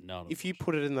watch it? No one would if you watch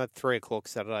put it in that 3 o'clock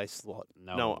Saturday slot.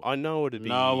 No one I know it'd be.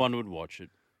 No one would watch it.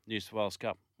 New South Wales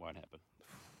Cup won't happen.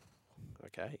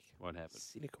 Okay. Won't happen.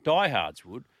 Cynical. Diehards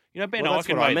would. Ben Well, that's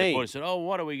Eichen what I made the mean. point and said,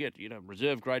 why do we get,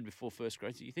 reserve grade before first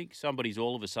grade? So you think somebody's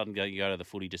all of a sudden going to go to the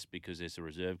footy just because there's a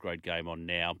reserve grade game on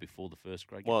now before the first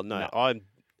grade game? Well, no, I'm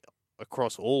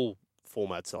across all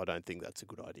formats. I don't think that's a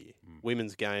good idea.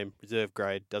 Women's game, reserve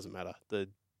grade, doesn't matter. The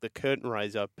curtain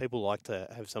raiser, people like to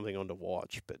have something on to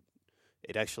watch, but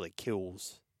it actually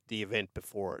kills the event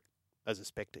before it as a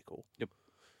spectacle. Yep.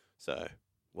 So,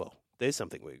 well, there's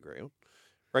something we agree on.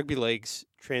 Rugby League's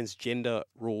transgender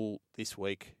rule this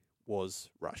week was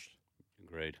rushed.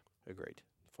 Agreed.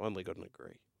 Finally got an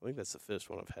agree. I think that's the first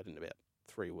one I've had in about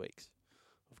 3 weeks.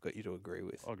 I've got you to agree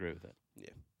with. I agree with that. Yeah.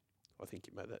 I think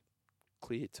you made that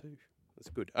clear too. That's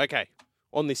good. Okay.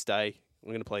 On this day, I'm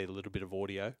going to play a little bit of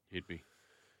audio. Hit me.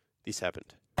 This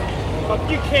happened. But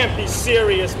you can't be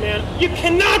serious, man. You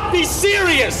cannot be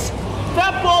serious!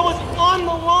 That ball was on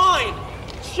the line.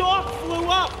 Chalk flew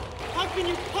up. How can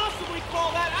you possibly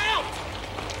call that out?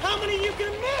 How many you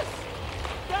can miss?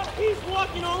 He's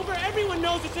walking over. Everyone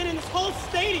knows it's in this whole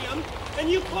stadium,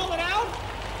 and you call it out?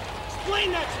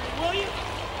 Explain that to me, will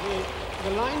you?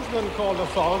 The linesman called a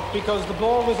fault because the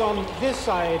ball was on this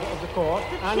side of the court.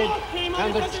 The and chalk came on,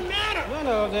 it doesn't matter.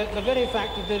 No, the very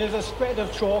fact that there is a spread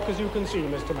of chalk, as you can see,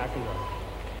 Mr.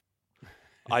 McEnroe.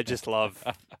 I just love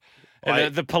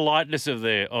the politeness of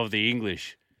the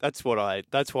English. That's why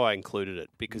I included it,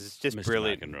 because it's just Mr.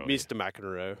 brilliant. McEnroe, Mr.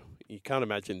 McEnroe. You can't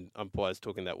imagine umpires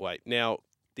talking that way. Now,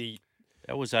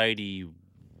 that was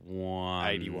 81.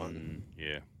 81.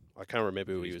 Yeah. I can't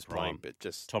remember who he His was prime. playing, but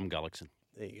just Tom Gullickson.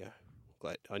 there you go.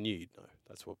 Glad I knew you'd know.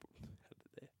 That's what had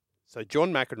it there. So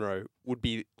John McEnroe would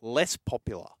be less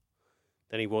popular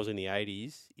than he was in the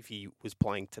 80s if he was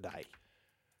playing today.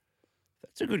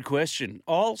 That's a good question.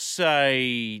 I'll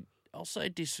say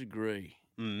disagree.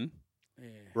 Mm. Yeah.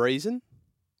 Reason?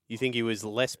 You think he was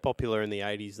less popular in the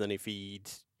 80s than if he'd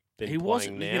been He playing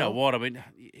wasn't. now? You know what I mean?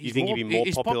 You think he'd be more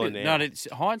he's popular now? No, it's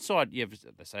hindsight. Yeah,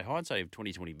 they say hindsight of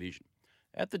 20/20 vision.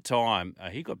 At the time,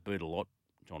 he got booed a lot.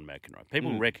 John McEnroe.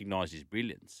 People recognised his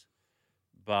brilliance,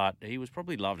 but he was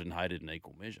probably loved and hated in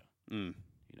equal measure. Mm.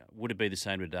 Would it be the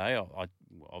same today?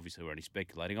 Obviously, we're only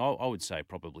speculating. I would say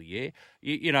probably, yeah.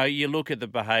 You look at the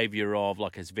behaviour of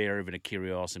like a Zverev and a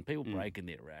Kyrgios and people breaking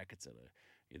their rackets.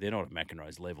 They're not at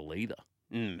McEnroe's level either.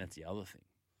 Mm. That's the other thing.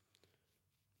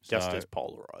 Just as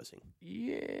polarising.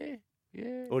 Yeah.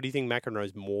 Or do you think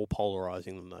McEnroe's more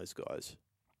polarising than those guys?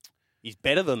 He's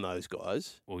better than those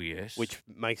guys. Well, yes. Which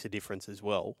makes a difference as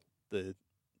well. The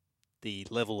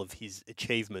level of his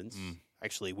achievements,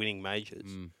 actually winning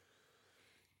majors. Mm.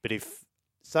 But if,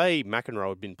 say, McEnroe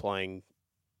had been playing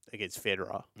against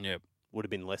Federer, Yep. would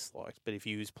have been less liked. But if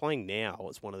he was playing now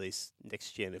as one of these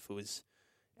next gen, if it was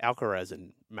Alcaraz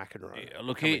and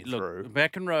McEnroe coming through.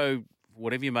 McEnroe,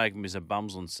 whatever you make him, is a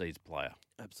bums on seats player.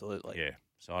 Absolutely. Yeah.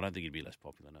 So I don't think he'd be less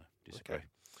popular. No, disagree. Okay.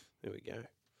 There we go.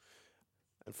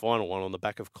 And final one on the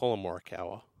back of Colin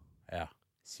Morikawa. Yeah.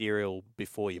 Cereal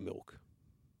before you milk.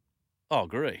 Oh,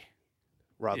 agree.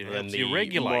 Rather than helps the you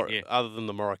regulate, other than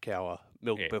the Morikawa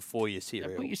milk Yeah. before your Yeah,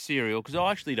 cereal. put your cereal, because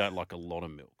I actually don't like a lot of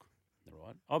milk.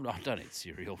 All right, I don't eat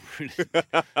cereal,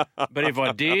 but if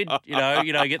I did,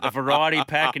 get the variety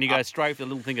pack and you go straight for the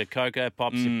little thing of Cocoa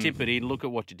Pops, and tip it in, look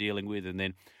at what you're dealing with, and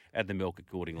then add the milk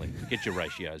accordingly. Get your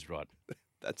ratios right.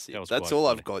 That's it. That was That's quite all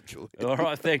funny. I've got, Julian. All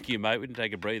right, thank you, mate. We can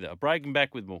take a breather. A break and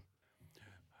back with more.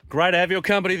 Great to have your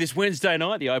company this Wednesday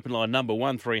night. The open line number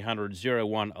 1300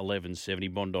 01 1170.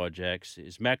 Bondi Jacks.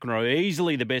 Is McEnroe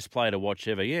easily the best player to watch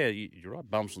ever? Yeah, you're right.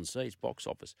 Bumps and seats, box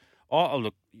office. Oh,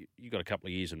 look, you got a couple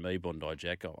of years in me, Bondi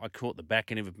Jack. I caught the back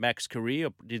end of Mac's career.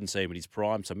 Didn't see him in his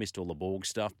prime, so I missed all the Borg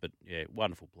stuff. But, yeah,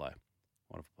 wonderful player.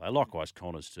 Wonderful player. Likewise,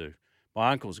 Connors, too.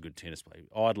 My uncle's a good tennis player.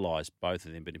 Idolised both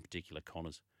of them, but in particular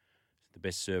Connors. The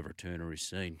best server returner he's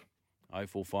seen.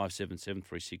 0457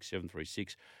 736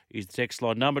 736 is the text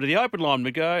line number to the open line.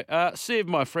 We go. Siv,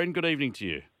 my friend, good evening to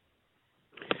you.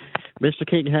 Mr.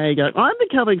 Keaton, how you going? I'm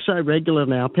becoming so regular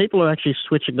now. People are actually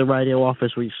switching the radio off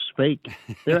as we speak.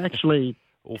 They're actually...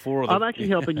 All four of them. I'm actually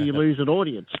helping you lose an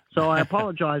audience, so I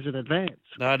apologise in advance.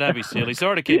 No, don't be silly.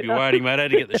 Sorry to keep you waiting, mate. I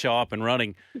had to get the show up and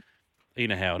running. You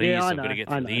know how it Yeah, is. I I've got to know,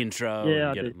 get I through the know. intro Yeah, and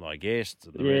I get do. my guests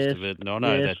and the Yes. rest of it. And I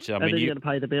know Yes. that. I And mean, then you you're going to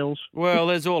pay the bills. well,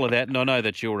 there's all of that, and I know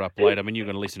that you're up late. I mean, you're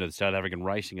going to listen to the South African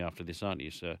racing after this, aren't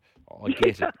you? So I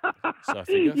get it. So I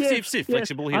figure, Yes, if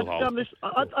flexible, he'll hold.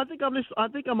 I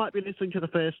think I might be listening to the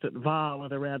first at Vaal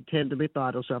at around 10 to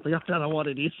midnight or something. I don't know what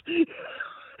it is.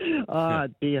 Oh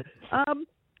dear.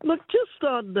 Look, just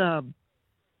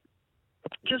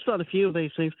on a few of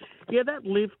these things. Yeah, that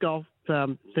live golf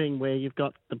thing where you've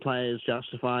got the players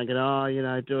justifying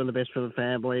it. Doing the best for the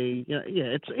family. Yeah,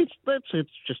 it's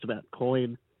just about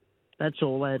coin. That's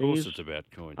all that is. Of course, it's about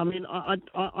coin. I mean,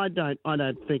 I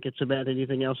don't think it's about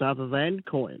anything else other than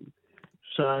coin.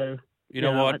 So you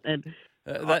know what?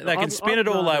 They can spin it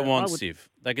all they want, Siv.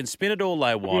 They can spin it all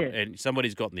they want, and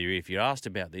somebody's got in their ear. If you're asked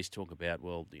about this, talk about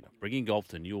bringing golf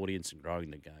to a new audience and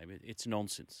growing the game. It's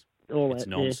nonsense. It's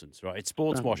nonsense, right? It's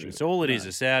sports washing. So all it is, the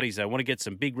Saudis, they want to get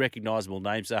some big recognisable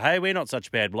names. So, hey, we're not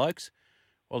such bad blokes.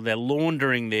 Well, they're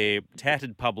laundering their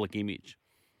tattered public image.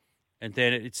 And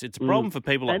then it's a problem for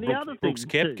people like Brooks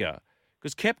Koepka.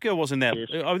 Because Koepka wasn't that... Yes.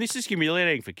 Oh, this is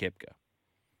humiliating for Koepka.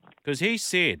 Because he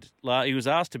said, he was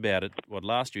asked about it,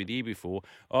 last year, the year before,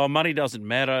 money doesn't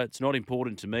matter, it's not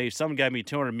important to me. If someone gave me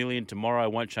 $200 million tomorrow,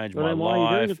 it won't change my life. Why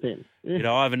are you doing it then?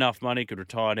 Yeah. I have enough money, could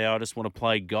retire now, I just want to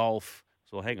play golf.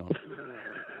 So hang on.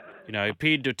 He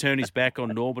appeared to turn his back on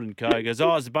Norman and Co. He goes,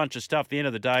 there's a bunch of stuff. At the end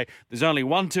of the day, there's only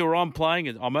one tour I'm playing,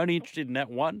 and I'm only interested in that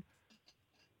one.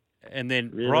 And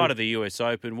then right at the US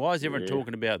Open, why is everyone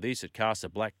talking about this? It casts a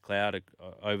black cloud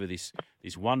over this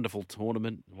wonderful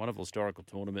tournament, wonderful historical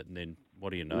tournament, and then what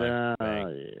do you know?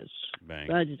 Bang. Yes. Bang.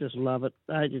 Don't you just love it?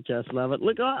 Don't you just love it?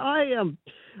 Look, I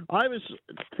was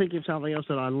thinking of something else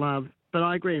that I love, but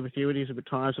I agree with you. It is a bit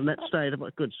tiresome. That state of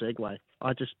a good segue.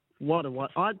 I'm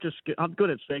good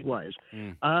at segues.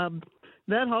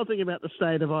 That whole thing about the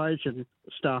state of origin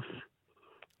stuff.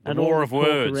 The war of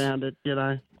words around it.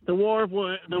 The war of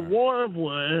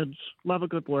words. Love a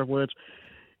good war of words.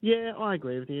 Yeah, I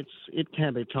agree with you. It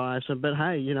can be tiresome, but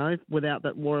hey, without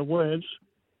that war of words,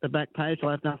 the back page will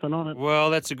have nothing on it.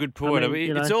 Well, that's a good point. I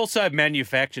mean, it's also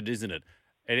manufactured, isn't it?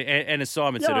 And as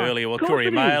Simon said earlier, Courier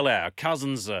Mail, our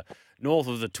cousins north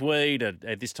of the Tweed,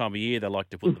 at this time of year, they like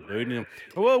to put the boot in them.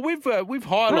 Well, we've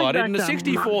highlighted in the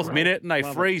 64th minute, and they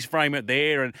freeze frame it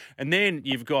there, and then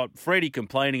you've got Freddie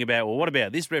complaining about, what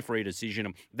about this referee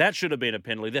decision? That should have been a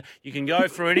penalty. You can go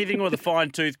through anything with a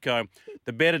fine-tooth comb.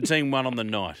 The better team won on the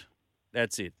night.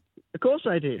 That's it. Of course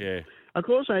they did. Yeah. Of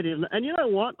course they did. And you know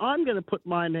what? I'm going to put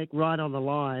my neck right on the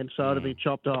line so it'll be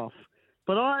chopped off.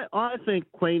 But I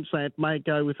think Queensland may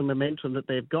go with the momentum that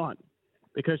they've got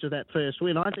because of that first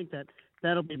win. I think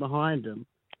that'll be behind them.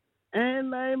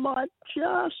 And they might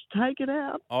just take it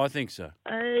out. I think so.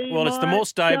 It's the more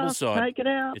stable side. Take it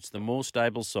out. It's the more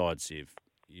stable side, Siv.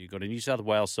 You've got a New South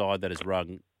Wales side that has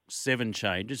rung 7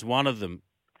 changes, one of them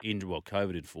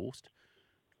COVID enforced.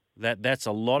 That's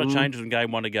a lot of changes from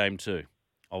game 1 to game 2.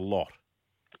 A lot.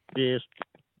 Yes.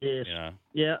 Yeah.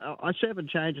 7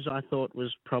 changes I thought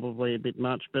was probably a bit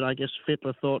much, but I guess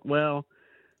Fittler thought,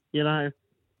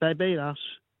 they beat us,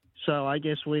 so I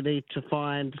guess we need to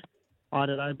find,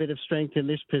 a bit of strength in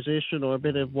this position or a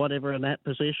bit of whatever in that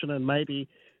position, and maybe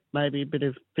a bit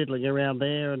of fiddling around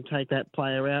there and take that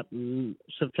player out and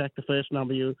subtract the first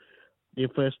number you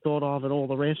first thought of and all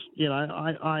the rest.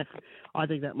 I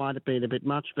think that might have been a bit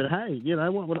much, but hey,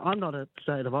 I'm not a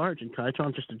state of origin coach.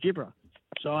 I'm just a gibberer,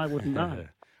 so I wouldn't know.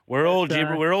 We're all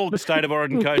We're all state of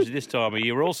origin coaches this time of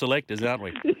year. We're all selectors, aren't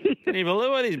we? Can you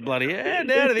believe these bloody? How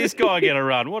did this guy get a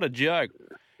run? What a joke!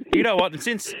 You know what?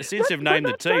 Since they've named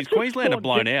the teams, Queensland are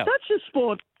blown out. That's just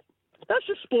sport. That's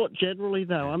just sport generally,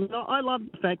 though. I mean, I love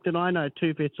the fact that I know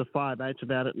 2 bits of 5/8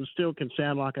 about it and still can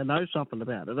sound like I know something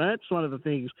about it. That's one of the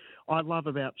things I love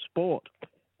about sport.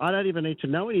 I don't even need to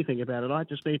know anything about it. I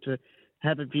just need to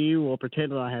have a view or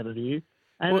pretend that I have a view.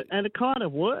 And it kind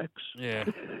of works. Yeah.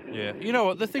 You know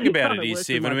what? The thing about it is,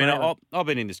 Stephen, I've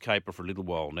been in this caper for a little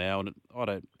while now, and I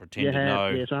don't pretend to know.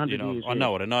 Yes, 100 years. I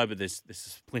know what I know, but there's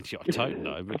plenty I don't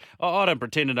know. But I don't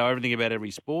pretend to know everything about every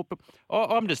sport, but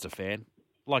I'm just a fan.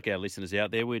 Like our listeners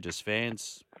out there, we're just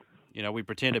fans. We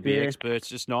pretend to be experts. It's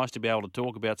just nice to be able to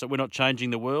talk about. So we're not changing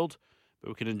the world, but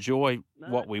we can enjoy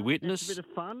what we witness. It's a bit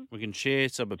of fun. We can share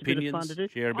some opinions,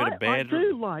 share a bit of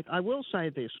banter. I will say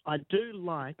this. I do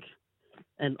like,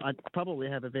 and I probably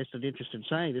have a vested interest in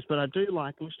saying this, but I do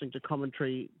like listening to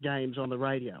commentary games on the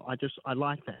radio. I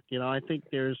like that. I think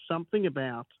there is something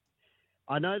about,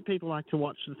 I know people like to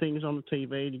watch the things on the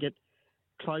TV to get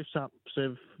close-ups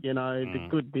of, the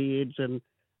good beards and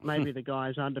maybe the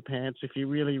guy's underpants if you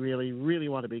really, really, really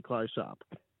want to be close up.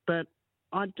 But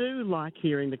I do like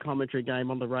hearing the commentary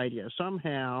game on the radio.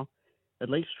 Somehow at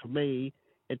least for me,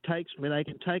 it takes me. They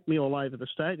can take me all over the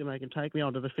stadium. They can take me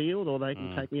onto the field, or they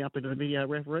can take me up into the video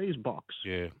referee's box,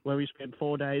 where we spend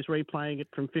 4 days replaying it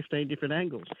from 15 different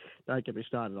angles. Don't get me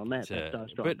started on that. That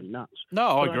does drive me nuts.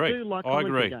 No, I but agree. I do like I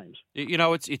agree. games. You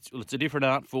know, it's a different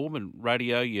art form, and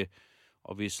radio, you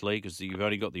obviously, because you've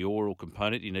only got the oral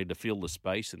component, you need to fill the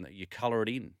space, and you colour it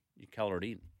in.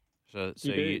 So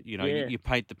you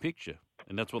paint the picture,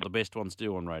 and that's what the best ones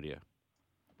do on radio.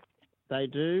 They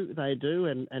do,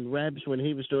 and Rabs, when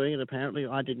he was doing it, apparently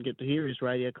I didn't get to hear his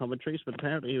radio commentaries, but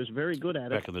apparently he was very good at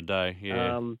it. Back in the day,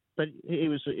 yeah. But he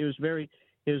was very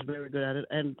good at it,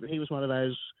 and he was one of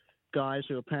those guys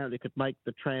who apparently could make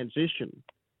the transition,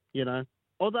 you know.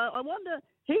 Although I wonder,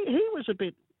 he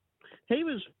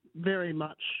was very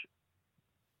much,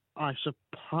 I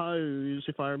suppose,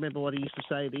 if I remember what he used to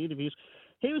say in the interviews,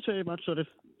 he was very much sort of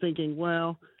thinking,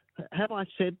 well, have I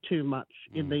said too much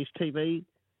in these TV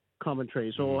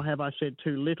commentaries, or have I said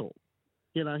too little?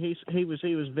 You know, he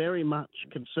was very much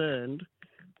concerned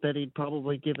that he'd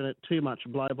probably given it too much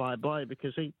blow by blow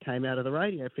because he came out of the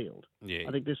radio field. Yeah.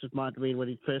 I think this might have been when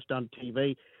he'd first done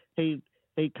TV.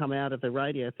 He'd come out of the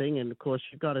radio thing, and of course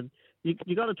you got to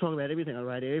talk about everything on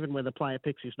radio, even when the player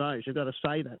picks his nose. You've got to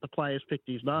say that the player's picked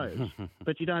his nose,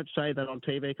 but you don't say that on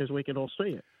TV because we can all see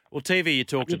it. Well, TV, you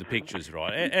talk to the pictures,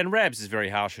 right? And Rabs is very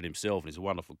harsh on himself, and he's a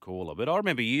wonderful caller. But I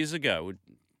remember years ago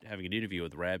having an interview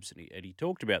with Rabs, and he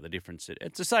talked about the difference.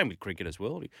 It's the same with cricket as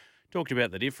well. He talked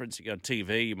about the difference. You go on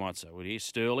TV, you might say, well, here's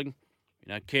Sterling,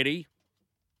 Keddy,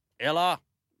 Ella,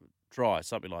 try,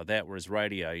 something like that. Whereas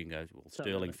radio, you can go, well,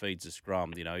 Sterling feeds the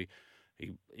scrum,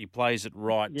 He plays it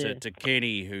right to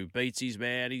Kenny, who beats his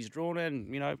man. He's drawn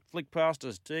in, flick past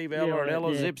us, Steve Ella and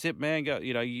Ella, zip, man. Go,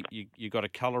 you got to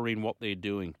colour in what they're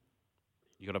doing.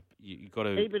 You got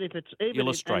to even if it's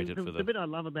illustrate it for them. The bit I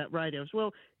love about radio as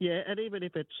well, and even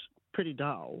if it's pretty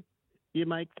dull, you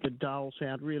make the dull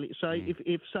sound really. So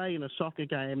if say in a soccer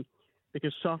game,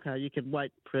 because soccer you can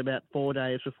wait for about 4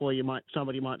 days before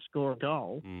somebody might score a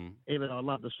goal. Even though I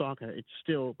love the soccer, it's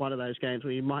still one of those games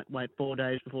where you might wait 4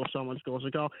 days before someone scores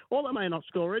a goal, or they may not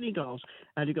score any goals,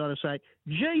 and you've got to say,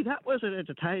 "Gee, that was an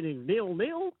entertaining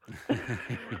 0-0."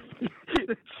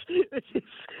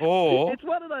 It's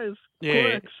one of those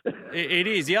quirks. It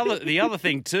is. The other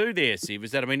thing too there, Siv,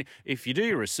 is that, if you do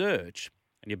your research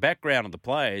and your background of the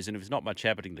players, and if there's not much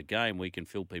happening in the game, we can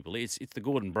fill people in. It's the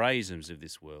Gordon Brasehams of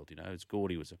this world. It's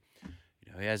Gordy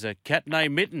he has a cat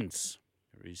named Mittens,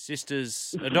 or his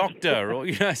sister's a doctor, or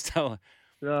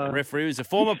the referee was a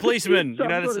former policeman.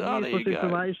 There you go.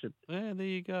 Information. Yeah, there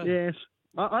you go. Yes.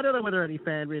 I don't know whether any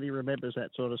fan really remembers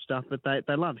that sort of stuff, but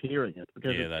they love hearing it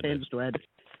because it tends to add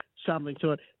something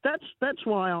to it. That's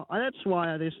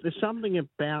why there's something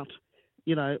about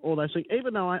all those things.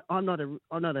 Even though I'm not a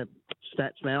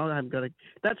stats man, I haven't got a.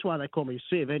 That's why they call me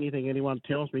Siv. Anything anyone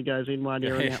tells me goes in one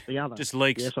ear and out the other. Just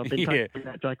leaks. Yes, I've been taking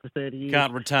that joke for 30 years.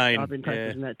 Can't retain. I've been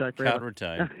taking that joke forever.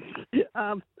 Can't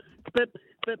retain. But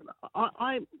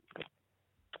I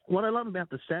what I love about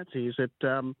the stats is that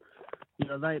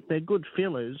they're good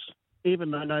fillers,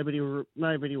 even though nobody will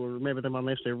remember them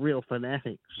unless they're real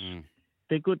fanatics.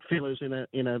 They're good fillers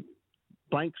in a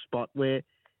blank spot where,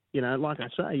 like I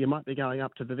say, you might be going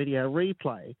up to the video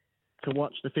replay to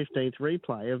watch the 15th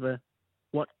replay of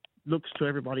what looks to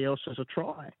everybody else as a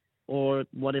try, or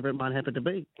whatever it might happen to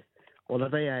be, or the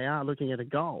VAR looking at a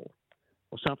goal,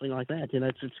 or something like that.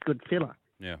 It's good filler.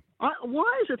 Yeah.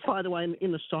 Why is it, by the way,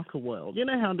 in the soccer world? You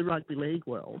know how in the rugby league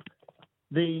world,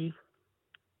 the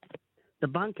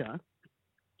bunker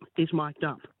is mic'd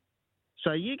up,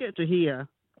 so you get to hear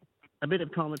a bit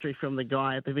of commentary from the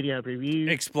guy at the video review,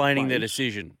 explaining their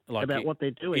decision, about what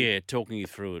they're doing. Yeah, talking you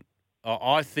through it.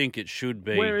 I think it should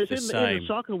be Whereas the same. in the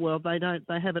soccer world, they don't.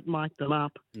 They haven't mic'd them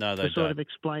up. No, they to don't. sort of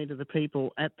explain to the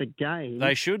people at the game.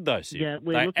 They should, though, Sid. Yeah,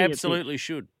 they absolutely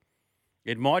should.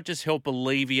 It might just help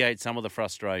alleviate some of the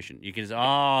frustration. You can say,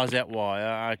 "Oh, is that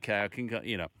why? Okay, I can."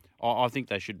 I think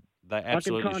they should. They absolutely should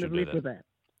do that. I can kind of live with that.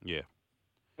 Yeah.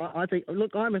 I think.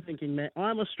 Look, I'm a thinking man.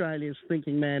 I'm Australia's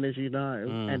thinking man, as you know,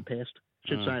 and pest.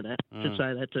 Should say that. Should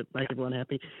say that to make everyone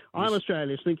happy. I'm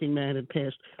Australia's thinking man and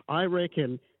pest. I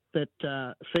reckon that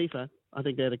FIFA, I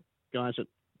think they're the guys that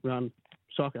run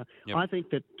soccer. Yep. I think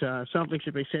that something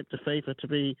should be sent to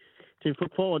FIFA to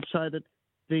put forward so that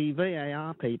the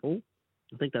VAR people,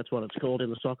 I think that's what it's called in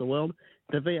the soccer world,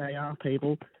 the VAR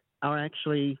people are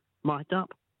actually mic'd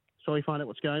up. So we find out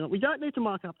what's going on. We don't need to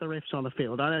mic up the refs on the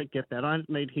field. I don't get that. I don't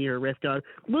need to hear a ref go,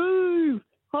 move,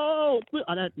 hold.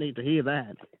 I don't need to hear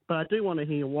that. But I do want to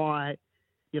hear why,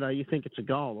 you think it's a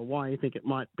goal, or why you think it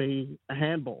might be a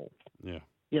handball. Yeah.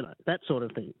 That sort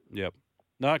of thing. Yep.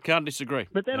 No, I can't disagree.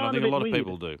 But then and I I'm think a a bit lot weird. of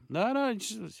people do. No,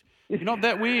 you're not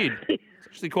that weird. It's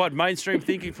actually quite mainstream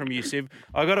thinking from you, Siv.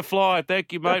 I got to fly.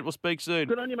 Thank you, mate. We'll speak soon.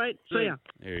 Good on you, mate. See ya.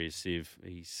 There he is, Siv.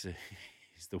 He's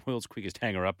the world's quickest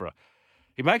hanger-upper.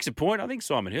 He makes a point. I think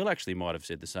Simon Hill actually might have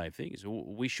said the same thing.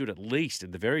 We should at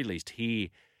the very least, hear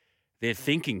their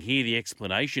thinking, hear the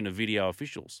explanation of video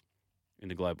officials in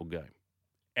the global game,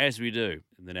 as we do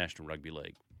in the National Rugby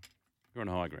League. You're on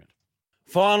high ground.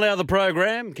 Finally, out of the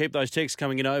program, keep those texts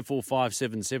coming in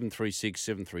 0457 736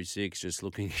 736. Just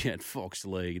looking at Fox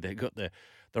League. They've got the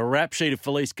rap sheet of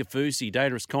Felice Kafusi,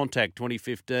 Dangerous Contact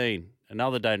 2015.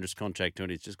 Another Dangerous Contact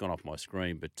 20. It's just gone off my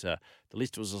screen, but the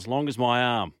list was as long as my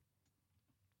arm.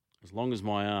 As long as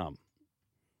my arm.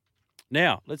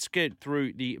 Now, let's get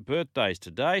through the birthdays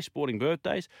today, sporting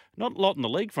birthdays. Not a lot in the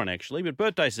league front, actually, but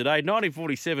birthdays today.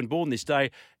 1947, born this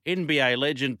day, NBA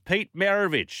legend Pete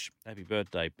Maravich. Happy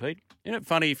birthday, Pete. Isn't it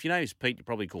funny, if your name is Pete, you're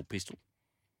probably called Pistol.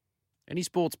 Any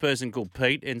sports person called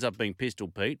Pete ends up being Pistol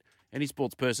Pete. Any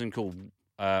sports person called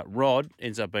Rod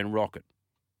ends up being Rocket.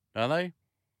 Don't they?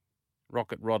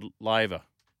 Rocket Rod Laver.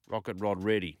 Rocket Rod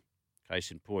Reddy.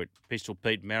 Case in point. Pistol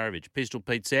Pete Maravich. Pistol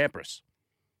Pete Sampras.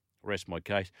 Rest my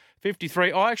case.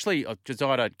 53. I actually, because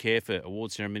I don't care for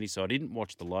award ceremonies, so I didn't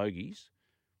watch the Logies.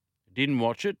 Didn't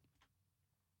watch it.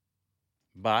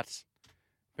 But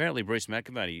apparently Bruce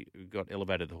McAvaney, who got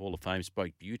elevated to the Hall of Fame,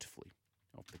 spoke beautifully.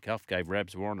 Off the cuff, gave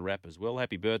Rabs Warren a rap as well.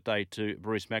 Happy birthday to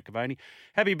Bruce McAvaney.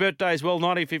 Happy birthday as well,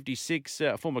 1956,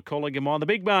 former colleague of mine, the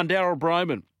big man, Darryl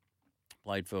Broman.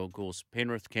 Played for, of course,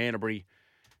 Penrith, Canterbury,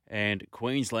 and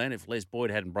Queensland. If Les Boyd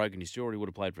hadn't broken his jaw, he would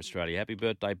have played for Australia. Happy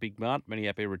birthday, Big Mart. Many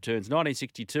happy returns.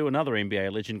 1962, another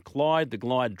NBA legend, Clyde the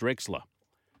Glide Drexler.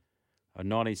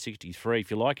 1963,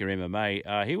 if you like your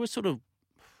MMA, he was sort of, you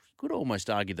could almost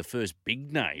argue, the first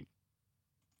big name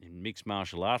in mixed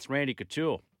martial arts. Randy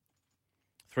Couture,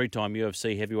 three-time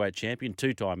UFC heavyweight champion,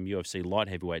 two-time UFC light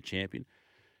heavyweight champion.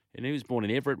 And he was born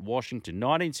in Everett, Washington.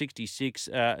 1966,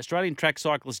 Australian track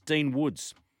cyclist Dean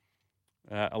Woods.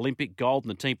 Olympic gold in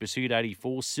the team pursuit,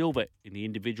 84. Silver in the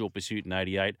individual pursuit in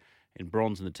 88. And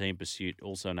bronze in the team pursuit,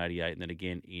 also in 88. And then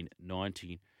again in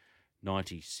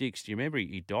 1996. Do you remember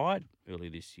he died earlier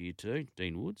this year too,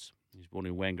 Dean Woods? He was born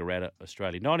in Wangaratta,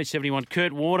 Australia. 1971,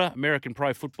 Kurt Warner, American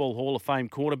Pro Football Hall of Fame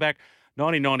quarterback.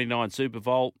 1999 Super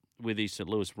Bowl with the St.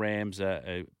 Louis Rams,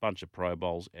 a bunch of Pro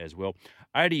Bowls as well.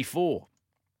 84,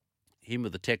 him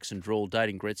with the Texan drawl,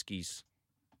 dating Gretzky's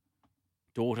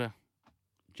daughter,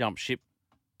 jumped ship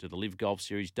to the Live Golf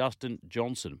Series. Dustin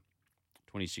Johnson,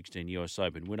 2016 US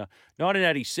Open winner.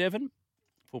 1987,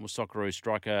 former Socceroos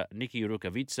striker Niki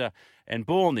Rukavica. And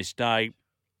born this day,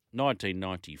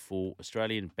 1994,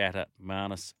 Australian batter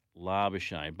Marnus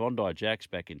Labuschagne. Bondi Jack's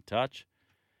back in touch.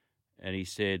 And he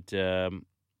said,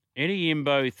 any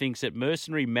Imbo thinks that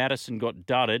mercenary Madison got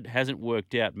dudded, hasn't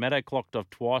worked out. Maddo clocked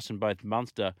off twice in both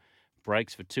Munster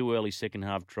breaks for two early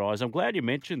second-half tries. I'm glad you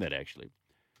mentioned that, actually.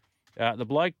 The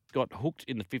bloke got hooked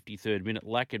in the 53rd minute,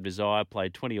 lack of desire,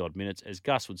 played 20-odd minutes. As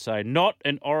Gus would say, not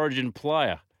an Origin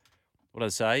player. What I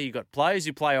say, you got players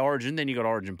who play Origin, then you got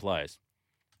Origin players.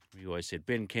 We always said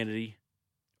Ben Kennedy,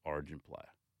 Origin player.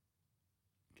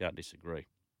 Can't disagree.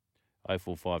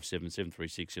 0457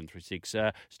 736 736.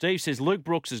 Steve says Luke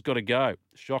Brooks has got to go.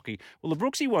 Shocking. Well, the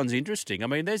Brooksy one's interesting. I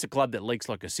mean, there's a club that leaks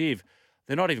like a sieve.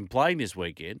 They're not even playing this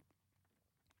weekend.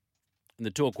 And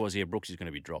the talk was, Brooks is going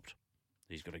to be dropped.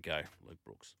 He's got to go, Luke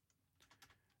Brooks.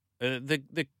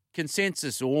 The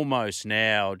consensus almost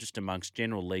now, just amongst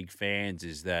general league fans,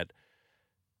 is that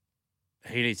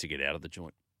he needs to get out of the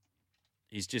joint.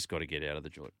 He's just got to get out of the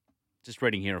joint. Just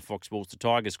reading here on Fox Sports, the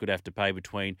Tigers could have to pay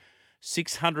between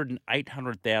 $600,000 and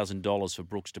 $800,000 for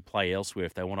Brooks to play elsewhere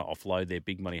if they want to offload their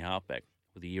big money halfback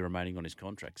with a year remaining on his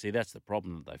contract. See, that's the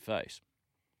problem that they face.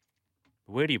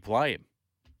 But where do you play him?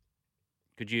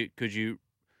 Could you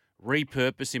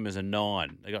repurpose him as a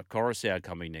 9? They got Coruscant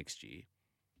coming next year.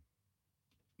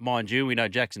 Mind you, we know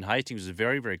Jackson Hastings is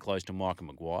very, very close to Michael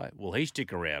Maguire. Will he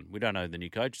stick around? We don't know who the new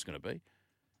coach is going to be.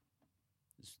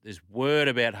 There's word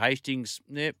about Hastings.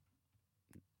 Yep.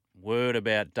 Word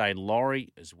about Dane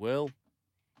Laurie as well.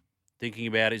 Thinking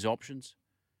about his options.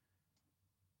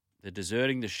 They're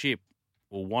deserting the ship,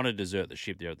 or want to desert the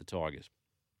ship there at the Tigers.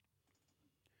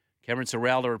 Cameron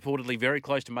Serralda reportedly very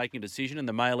close to making a decision, and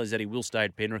the mail is that he will stay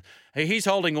at Penrith. He's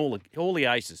holding all the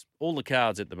aces, all the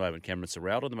cards at the moment, Cameron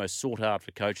Serralda, the most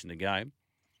sought-after coach in the game.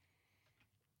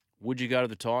 Would you go to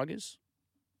the Tigers,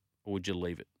 or would you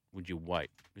leave it? Would you wait?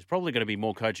 There's probably going to be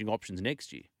more coaching options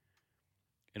next year.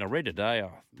 And I read today,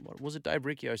 what was it Dave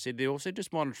Riccio said, they're also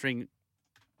just monitoring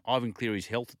Ivan Cleary's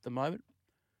health at the moment.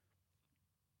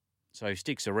 So he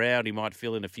sticks around. He might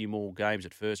fill in a few more games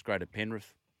at first grade at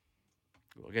Penrith.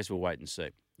 I guess we'll wait and see.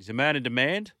 He's a man in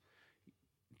demand.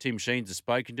 Tim Sheens has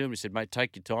spoken to him. He said, mate,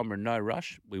 take your time. We're in no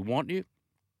rush. We want you.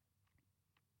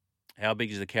 How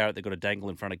big is the carrot they've got to dangle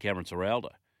in front of Cameron Ciraldo?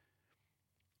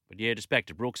 But, yeah, just back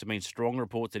to Brooks. I mean, strong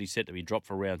reports that he's set to be dropped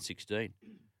for round 16.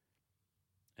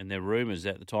 And there are rumours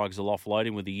that the Tigers will offload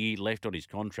him with a year left on his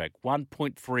contract.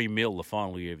 1.3 mil the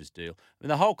final year of his deal. I mean,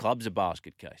 the whole club's a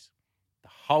basket case. The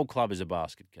whole club is a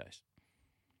basket case.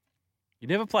 You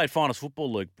never played finals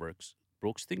football, Luke Brooks.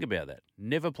 Think about that.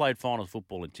 Never played finals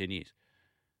football in 10 years.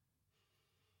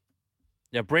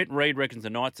 Now, Brent Reid reckons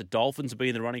the Knights, the Dolphins will be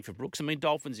in the running for Brooks. I mean,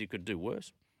 Dolphins, you could do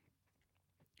worse.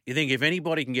 You think if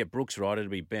anybody can get Brooks right,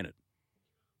 it'll be Bennett.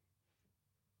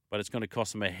 But it's going to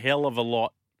cost them a hell of a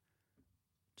lot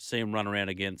to see him run around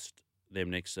against them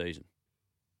next season.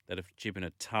 They'd have chip in a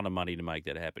ton of money to make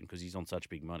that happen because he's on such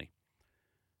big money.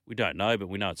 We don't know, but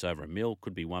we know it's over $1 million.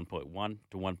 Could be 1.1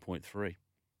 to 1.3.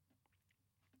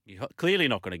 You're clearly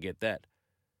not going to get that.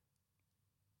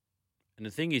 And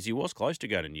the thing is, he was close to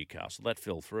going to Newcastle. That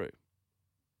fell through.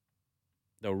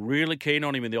 They were really keen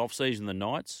on him in the off-season, the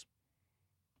Knights.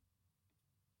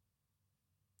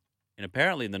 And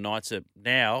apparently the Knights are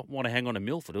now want to hang on to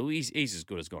Milford. He's as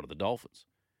good as gone to the Dolphins.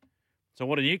 So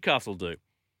what do Newcastle do?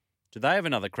 Do they have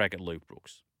another crack at Luke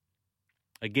Brooks?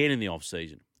 Again in the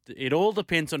off-season. It all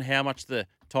depends on how much the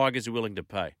Tigers are willing to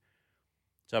pay.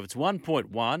 So if it's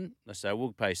 1.1, they say,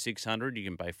 we'll pay 600, you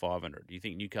can pay 500. Do you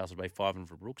think Newcastle will pay 500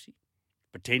 for Brooksy?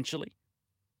 Potentially.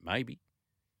 Maybe.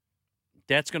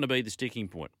 That's going to be the sticking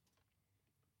point.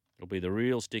 It'll be the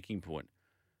real sticking point.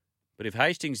 But if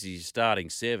Hastings is starting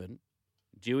 7,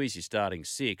 Dewey's is starting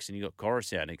 6, and you've got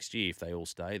Coruscant next year if they all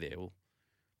stay there, well,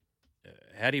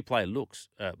 how do you play Luke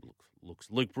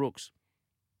Brooks?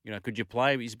 You know, could you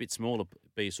play? He's a bit smaller,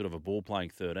 be sort of a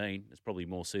ball-playing 13. It's probably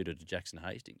more suited to Jackson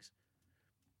Hastings.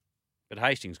 But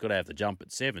Hastings got to have the jump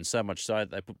at 7, so much so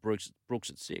that they put Brooks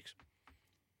at 6.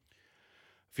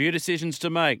 Few decisions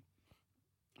to make.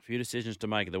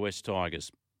 At the West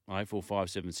Tigers.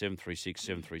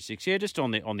 0457736736. Yeah, just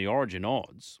on the Origin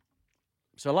odds.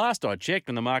 So last I checked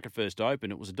when the market first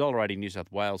opened, it was $1.80 New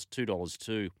South Wales, $2.02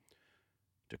 to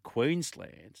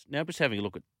Queensland. Now, just having a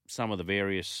look at some of the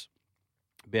various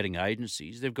betting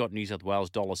agencies, they've got New South Wales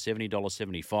 $1.70,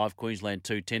 $1.75, Queensland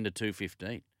 $2.10 to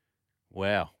 $2.15.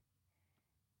 Wow.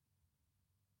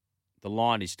 The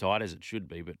line is tight as it should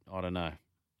be, but I don't know.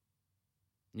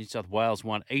 New South Wales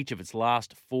won each of its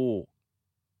last 4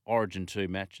 Origin 2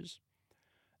 matches.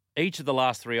 Each of the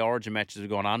last 3 Origin matches have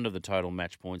gone under the total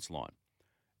match points line.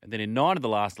 And then in 9 of the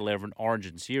last 11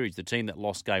 Origin series, the team that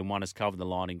lost game 1 has covered the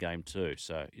line in game 2.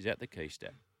 So is that the key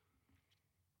stat?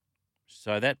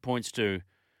 So that points to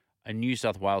a New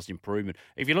South Wales improvement.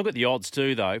 If you look at the odds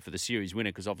too, though, for the series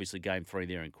winner, because obviously game 3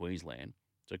 there in Queensland,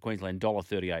 so Queensland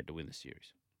 $1.38 to win the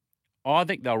series. I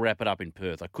think they'll wrap it up in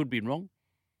Perth. I could be wrong.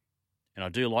 And I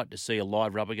do like to see a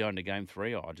live rubber go into game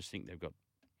 3. I just think they've got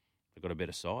a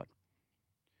better side.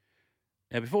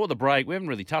 Now, before the break, we haven't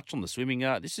really touched on the swimming.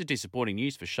 This is disappointing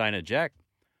news for Shayna Jack.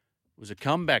 It was a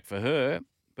comeback for her,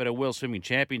 but her World Swimming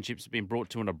Championships have been brought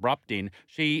to an abrupt end.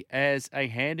 She has a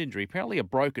hand injury, apparently a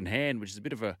broken hand, which is a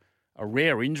bit of a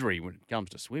rare injury when it comes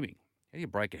to swimming. How do you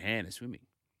break a hand in swimming?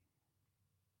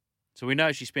 So we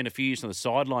know she spent a few years on the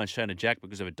sidelines, Shayna Jack,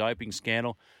 because of a doping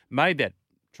scandal. Made that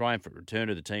triumphant return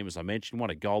to the team, as I mentioned, won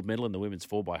a gold medal in the women's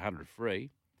 4x100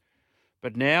 free.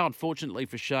 But now, unfortunately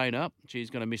for Shayna, she's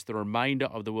going to miss the remainder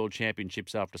of the World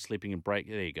Championships after slipping and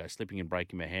breaking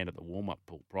her hand at the warm-up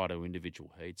pool prior to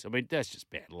individual heats. I mean, that's just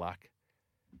bad luck.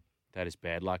 That is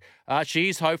bad luck. She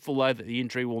is hopeful, though, that the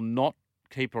injury will not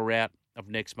keep her out of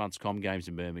next month's Com Games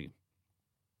in Birmingham.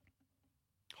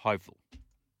 Hopeful.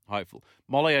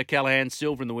 Molly O'Callaghan,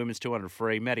 silver in the women's 200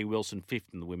 free. Maddie Wilson,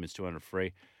 5th in the women's 200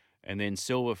 free. And then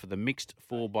silver for the mixed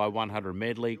 4x100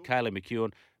 medley. Kaylee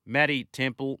McEwen, Maddie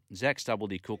Temple, Zach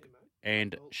Stubblety-Cook,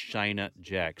 and Shayna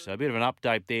Jack. So a bit of an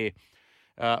update there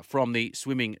from the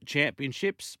swimming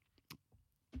championships.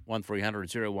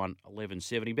 1300 01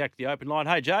 1170. Back to the open line.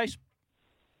 Hey, Jace.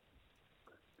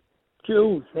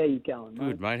 Jules, how you going, mate?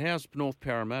 Good, mate. How's North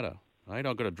Parramatta? Mate,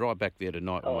 I've got to drive back there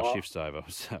tonight when my shift's over.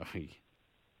 So.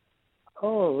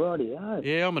 Oh, righty. Oh.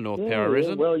 Yeah, I'm a North Parra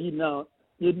resident. Well, you'd know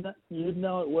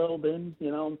it well then.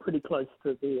 You know, I'm pretty close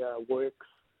to the works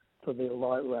for the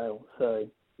light rail. So,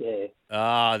 yeah.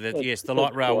 Yes, the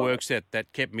light rail works that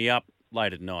kept me up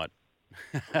late at night.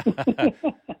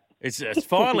 It's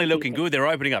finally looking good. They're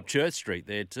opening up Church Street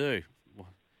there too.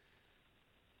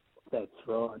 That's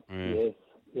right.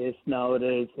 Yes. No, it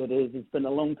is. It's been a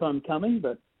long time coming,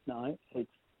 but no, it's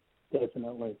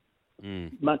definitely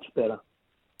much better.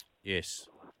 Yes.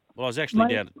 Well, I was actually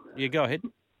Mate. down. Yeah, go ahead.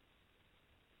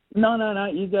 No,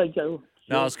 you go, Joe.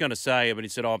 No, I was going to say, he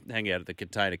said, I'll hang out at the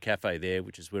Container Cafe there,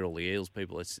 which is where all the Eels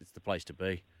people, it's the place to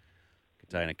be.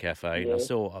 Container Cafe. Yeah.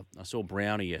 And I saw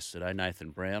Brownie yesterday,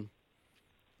 Nathan Brown.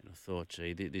 And I thought,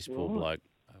 gee, this poor bloke,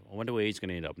 I wonder where he's going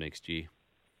to end up next year.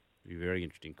 It'd be a very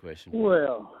interesting question.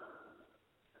 Well,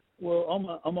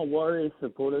 I'm a Warriors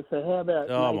supporter, so how about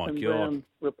Nathan Brown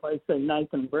replacing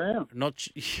Nathan Brown?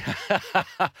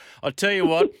 I'll tell you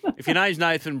what, if your name's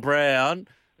Nathan Brown,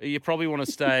 you probably want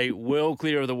to stay well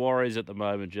clear of the Warriors at the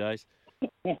moment, Jace.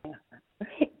 That's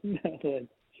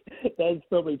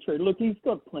probably true. Look, he's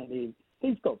got plenty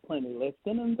left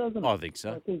in him, doesn't he? I think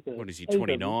so. What is he,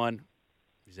 29?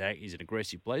 He's an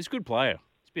aggressive player. He's a good player.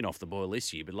 He's been off the boil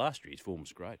this year, but last year his form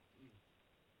was great.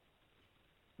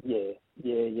 Yeah.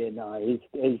 No,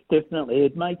 he's definitely.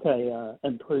 He'd make a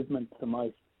improvement to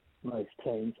most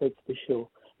teams. That's for sure.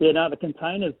 Yeah, no, the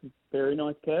Container's a very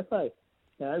nice cafe.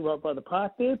 You know, right by the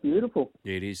park there, beautiful.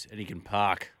 Yeah, it is, and he can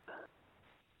park.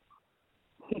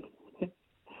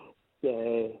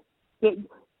 Yeah.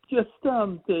 Just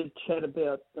to chat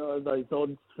about those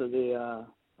odds for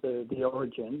the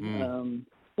Origin.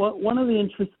 One of the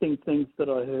interesting things that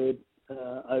I heard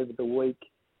over the week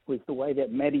was the way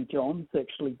that Matty Johns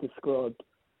actually described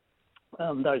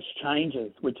those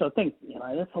changes, which I think,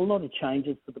 that's a lot of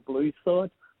changes for the Blues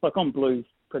side. Like, I'm Blues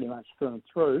pretty much through and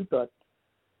through, but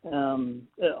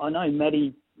I know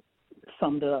Matty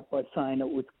summed it up by saying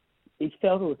he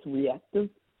felt it was reactive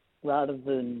rather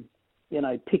than,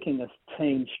 picking a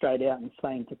team straight out and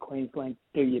saying to Queensland,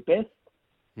 do your best.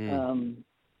 And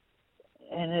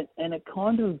it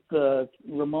kind of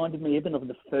reminded me even of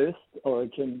the first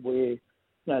Origin where,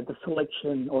 the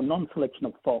selection or non-selection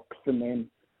of Fox and then,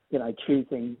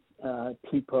 choosing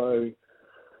Tupou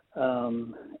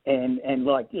and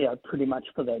pretty much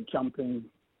for that jumping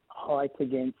height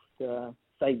against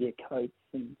Xavier Coates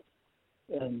and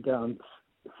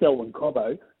Selwyn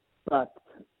Cobbo. But,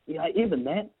 even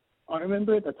that, I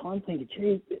remember at the time thinking,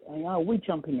 gee, are we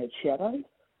jumping at shadows?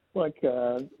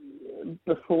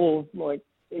 Before,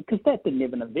 because that didn't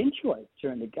even eventuate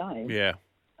during the game. Yeah.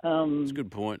 That's a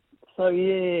good point. So,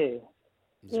 it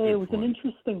was an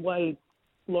interesting way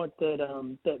like that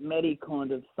that Matty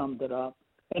kind of summed it up.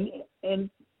 And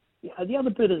the other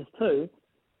bit is too,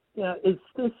 is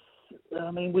this,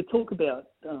 we talk about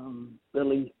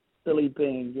Billy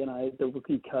being, the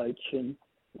rookie coach and,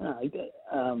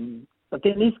 but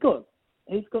then he's got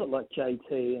like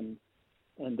JT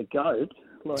and the GOAT,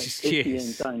 like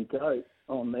Etienne's own GOAT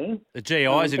on there. The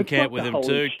GI's in camp with him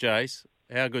too, sh- Jace.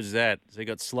 How good is that? So you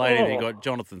got Slater, you got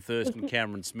Jonathan Thurston,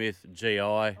 Cameron Smith, GI.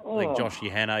 I think Josh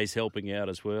Yohanne's helping out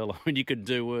as well. You could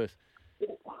do worse.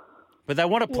 But they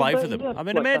want to play for them.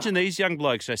 Imagine these young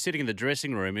blokes sitting in the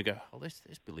dressing room and go, oh, there's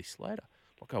Billy Slater.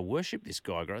 Like, I worship this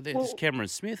guy. There's Cameron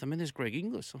Smith. There's Greg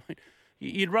Inglis.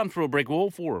 You'd run through a brick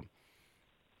wall for him.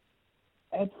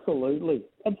 Absolutely.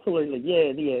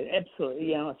 Yeah,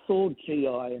 absolutely. Yeah, I saw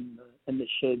GI in the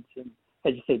sheds and,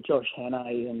 as you said, Josh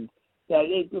Hannay and,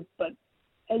 but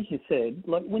as you said,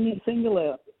 like when you single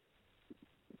out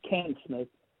Cam Smith,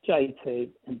 JT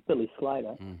and Billy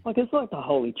Slater, it's like the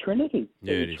Holy Trinity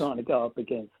that you're trying to go up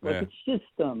against. It's just,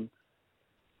 and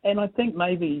I think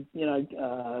maybe,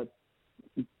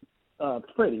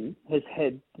 Freddie has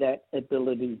had that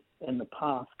ability in the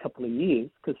past couple of years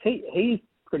because he's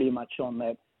pretty much on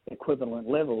that equivalent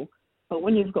level. But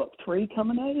when you've got three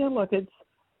coming at you,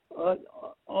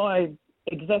 I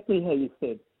exactly how you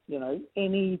said,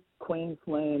 any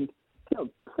Queensland,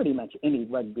 pretty much any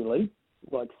rugby league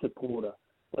supporter.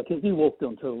 If you walked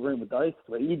into a room with those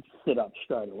three, you'd sit up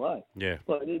straight away. Yeah.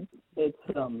 But it's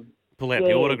pull out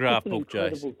the autograph book,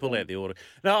 Jace. Pull out the autograph.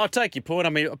 No, I take your point.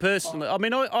 Personally,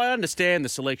 I understand the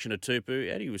selection of Tupou,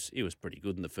 and he was pretty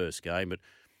good in the first game. But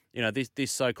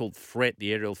this so-called threat,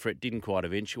 the aerial threat, didn't quite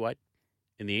eventuate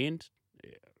in the end.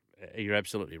 You're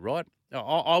absolutely right.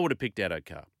 I would have picked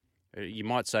Addo-Carr. You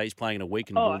might say he's playing in a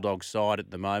weakened Bulldogs side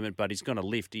at the moment, but he's going to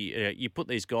lift. You put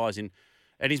these guys in,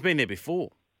 and he's been there before.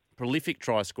 Prolific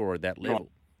try scorer at that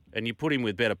level. And you put him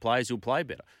with better players who'll play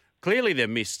better. Clearly they've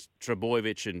missed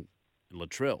Trebojevic and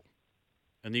Latrell.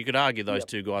 And you could argue those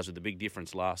two guys were the big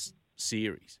difference last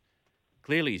series.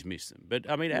 Clearly he's missed them. But,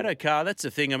 Addo-Carr, that's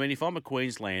the thing. If I'm a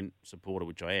Queensland supporter,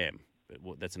 which I am,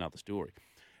 but that's another story,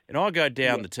 and I go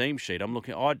down the team sheet, I'm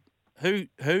looking,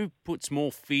 who puts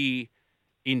more fear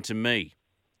into me?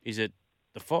 Is it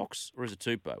the Fox or is it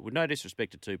Tupou? With no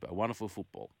disrespect to Tupou, wonderful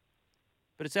football.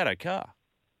 But it's Addo-Carr.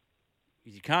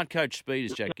 You can't coach speed,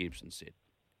 as Jack Gibson said.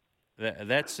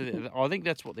 I think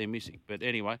that's what they're missing. But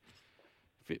anyway,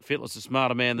 Fittler's a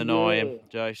smarter man than I am,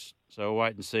 Jace. So we'll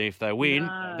wait and see if they win.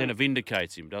 No. Then it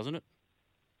vindicates him, doesn't it?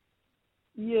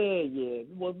 Yeah.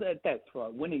 Well, that's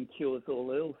right. Winning cures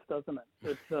all ills, doesn't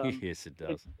it? It's, yes, it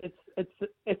does.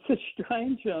 It's a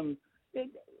strange.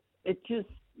 It just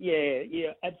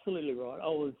absolutely right. I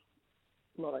was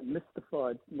like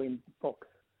mystified when Fox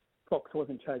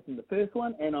wasn't chasing the first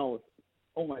one, and I was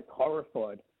almost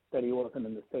horrified that he wasn't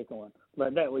in the second one.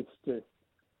 Like that was just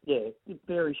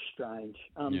very strange.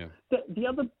 The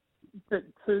other bit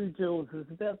too, Jules, is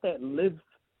about that live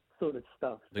sort of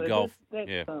stuff. The golf,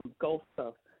 golf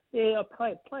stuff. Yeah,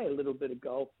 I play a little bit of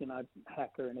golf,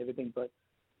 hacker and everything, but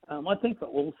I think for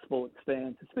all sports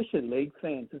fans, especially league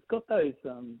fans, it's got those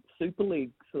Super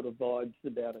League sort of vibes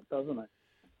about it, doesn't it?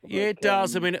 Yeah, it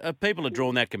does. I mean, people are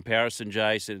drawing that comparison,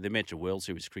 Jay. So they mentioned World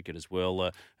Series cricket as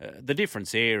well. The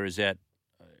difference there is that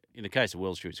in the case of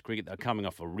World Series cricket, they're coming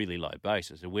off a really low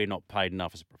basis, and we're not paid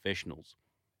enough as professionals.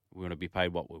 We want to be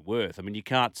paid what we're worth. I mean, you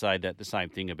can't say that the same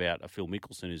thing about a Phil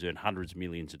Mickelson who's earned hundreds of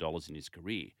millions of dollars in his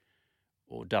career,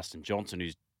 or Dustin Johnson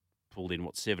who's pulled in,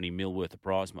 70 mil worth of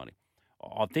prize money.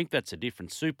 I think that's a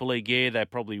difference. Super League, they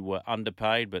probably were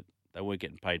underpaid, but they weren't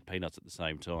getting paid peanuts at the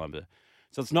same time.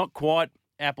 So it's not quite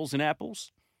apples and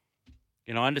apples.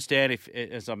 I understand if,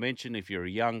 as I mentioned, if you're a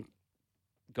young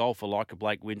golfer like a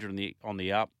Blake Windner on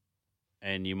the up,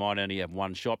 and you might only have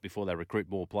one shot before they recruit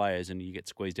more players and you get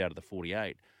squeezed out of the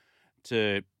 48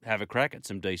 to have a crack at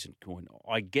some decent coin.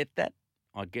 I get that.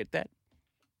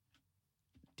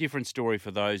 Different story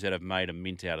for those that have made a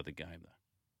mint out of the game, though.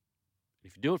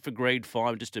 If you do it for greed,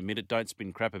 fine. Just admit it. Don't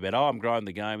spin crap about, I'm growing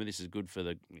the game and this is good for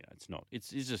the... it's not.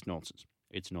 It's just nonsense.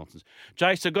 It's nonsense.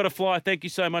 Jace, I've got to fly. Thank you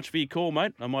so much for your call,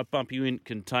 mate. I might bump you in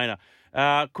container.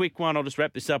 Quick one. I'll just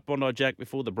wrap this up, Bondi Jack,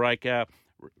 before the break.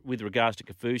 With regards to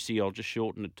Kaufusi, I'll just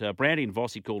shorten it. Brandy and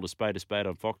Vossi called a spade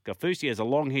on Fox. Kaufusi has a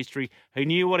long history. He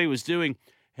knew what he was doing.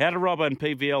 How do Robbo and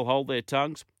PVL hold their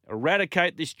tongues?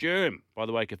 Eradicate this germ. By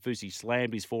the way, Kaufusi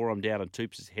slammed his forearm down on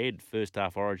Toops' head first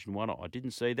half Origin 1. I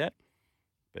didn't see that.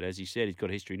 But as he said, he's got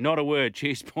history. Not a word.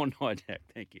 Cheers, Bondi Jack.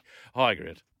 Thank you. Hi,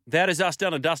 Grant. That is us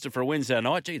done and dusted for a Wednesday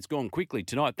night. Gee, it's gone quickly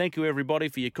tonight. Thank you, everybody,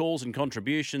 for your calls and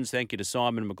contributions. Thank you to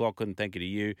Simon McLaughlin. Thank you to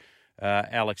you.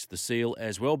 Alex the Seal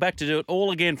as well. Back to do it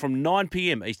all again from 9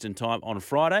 p.m. Eastern Time on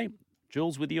Friday.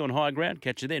 Jules with you on High Ground.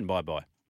 Catch you then. Bye-bye.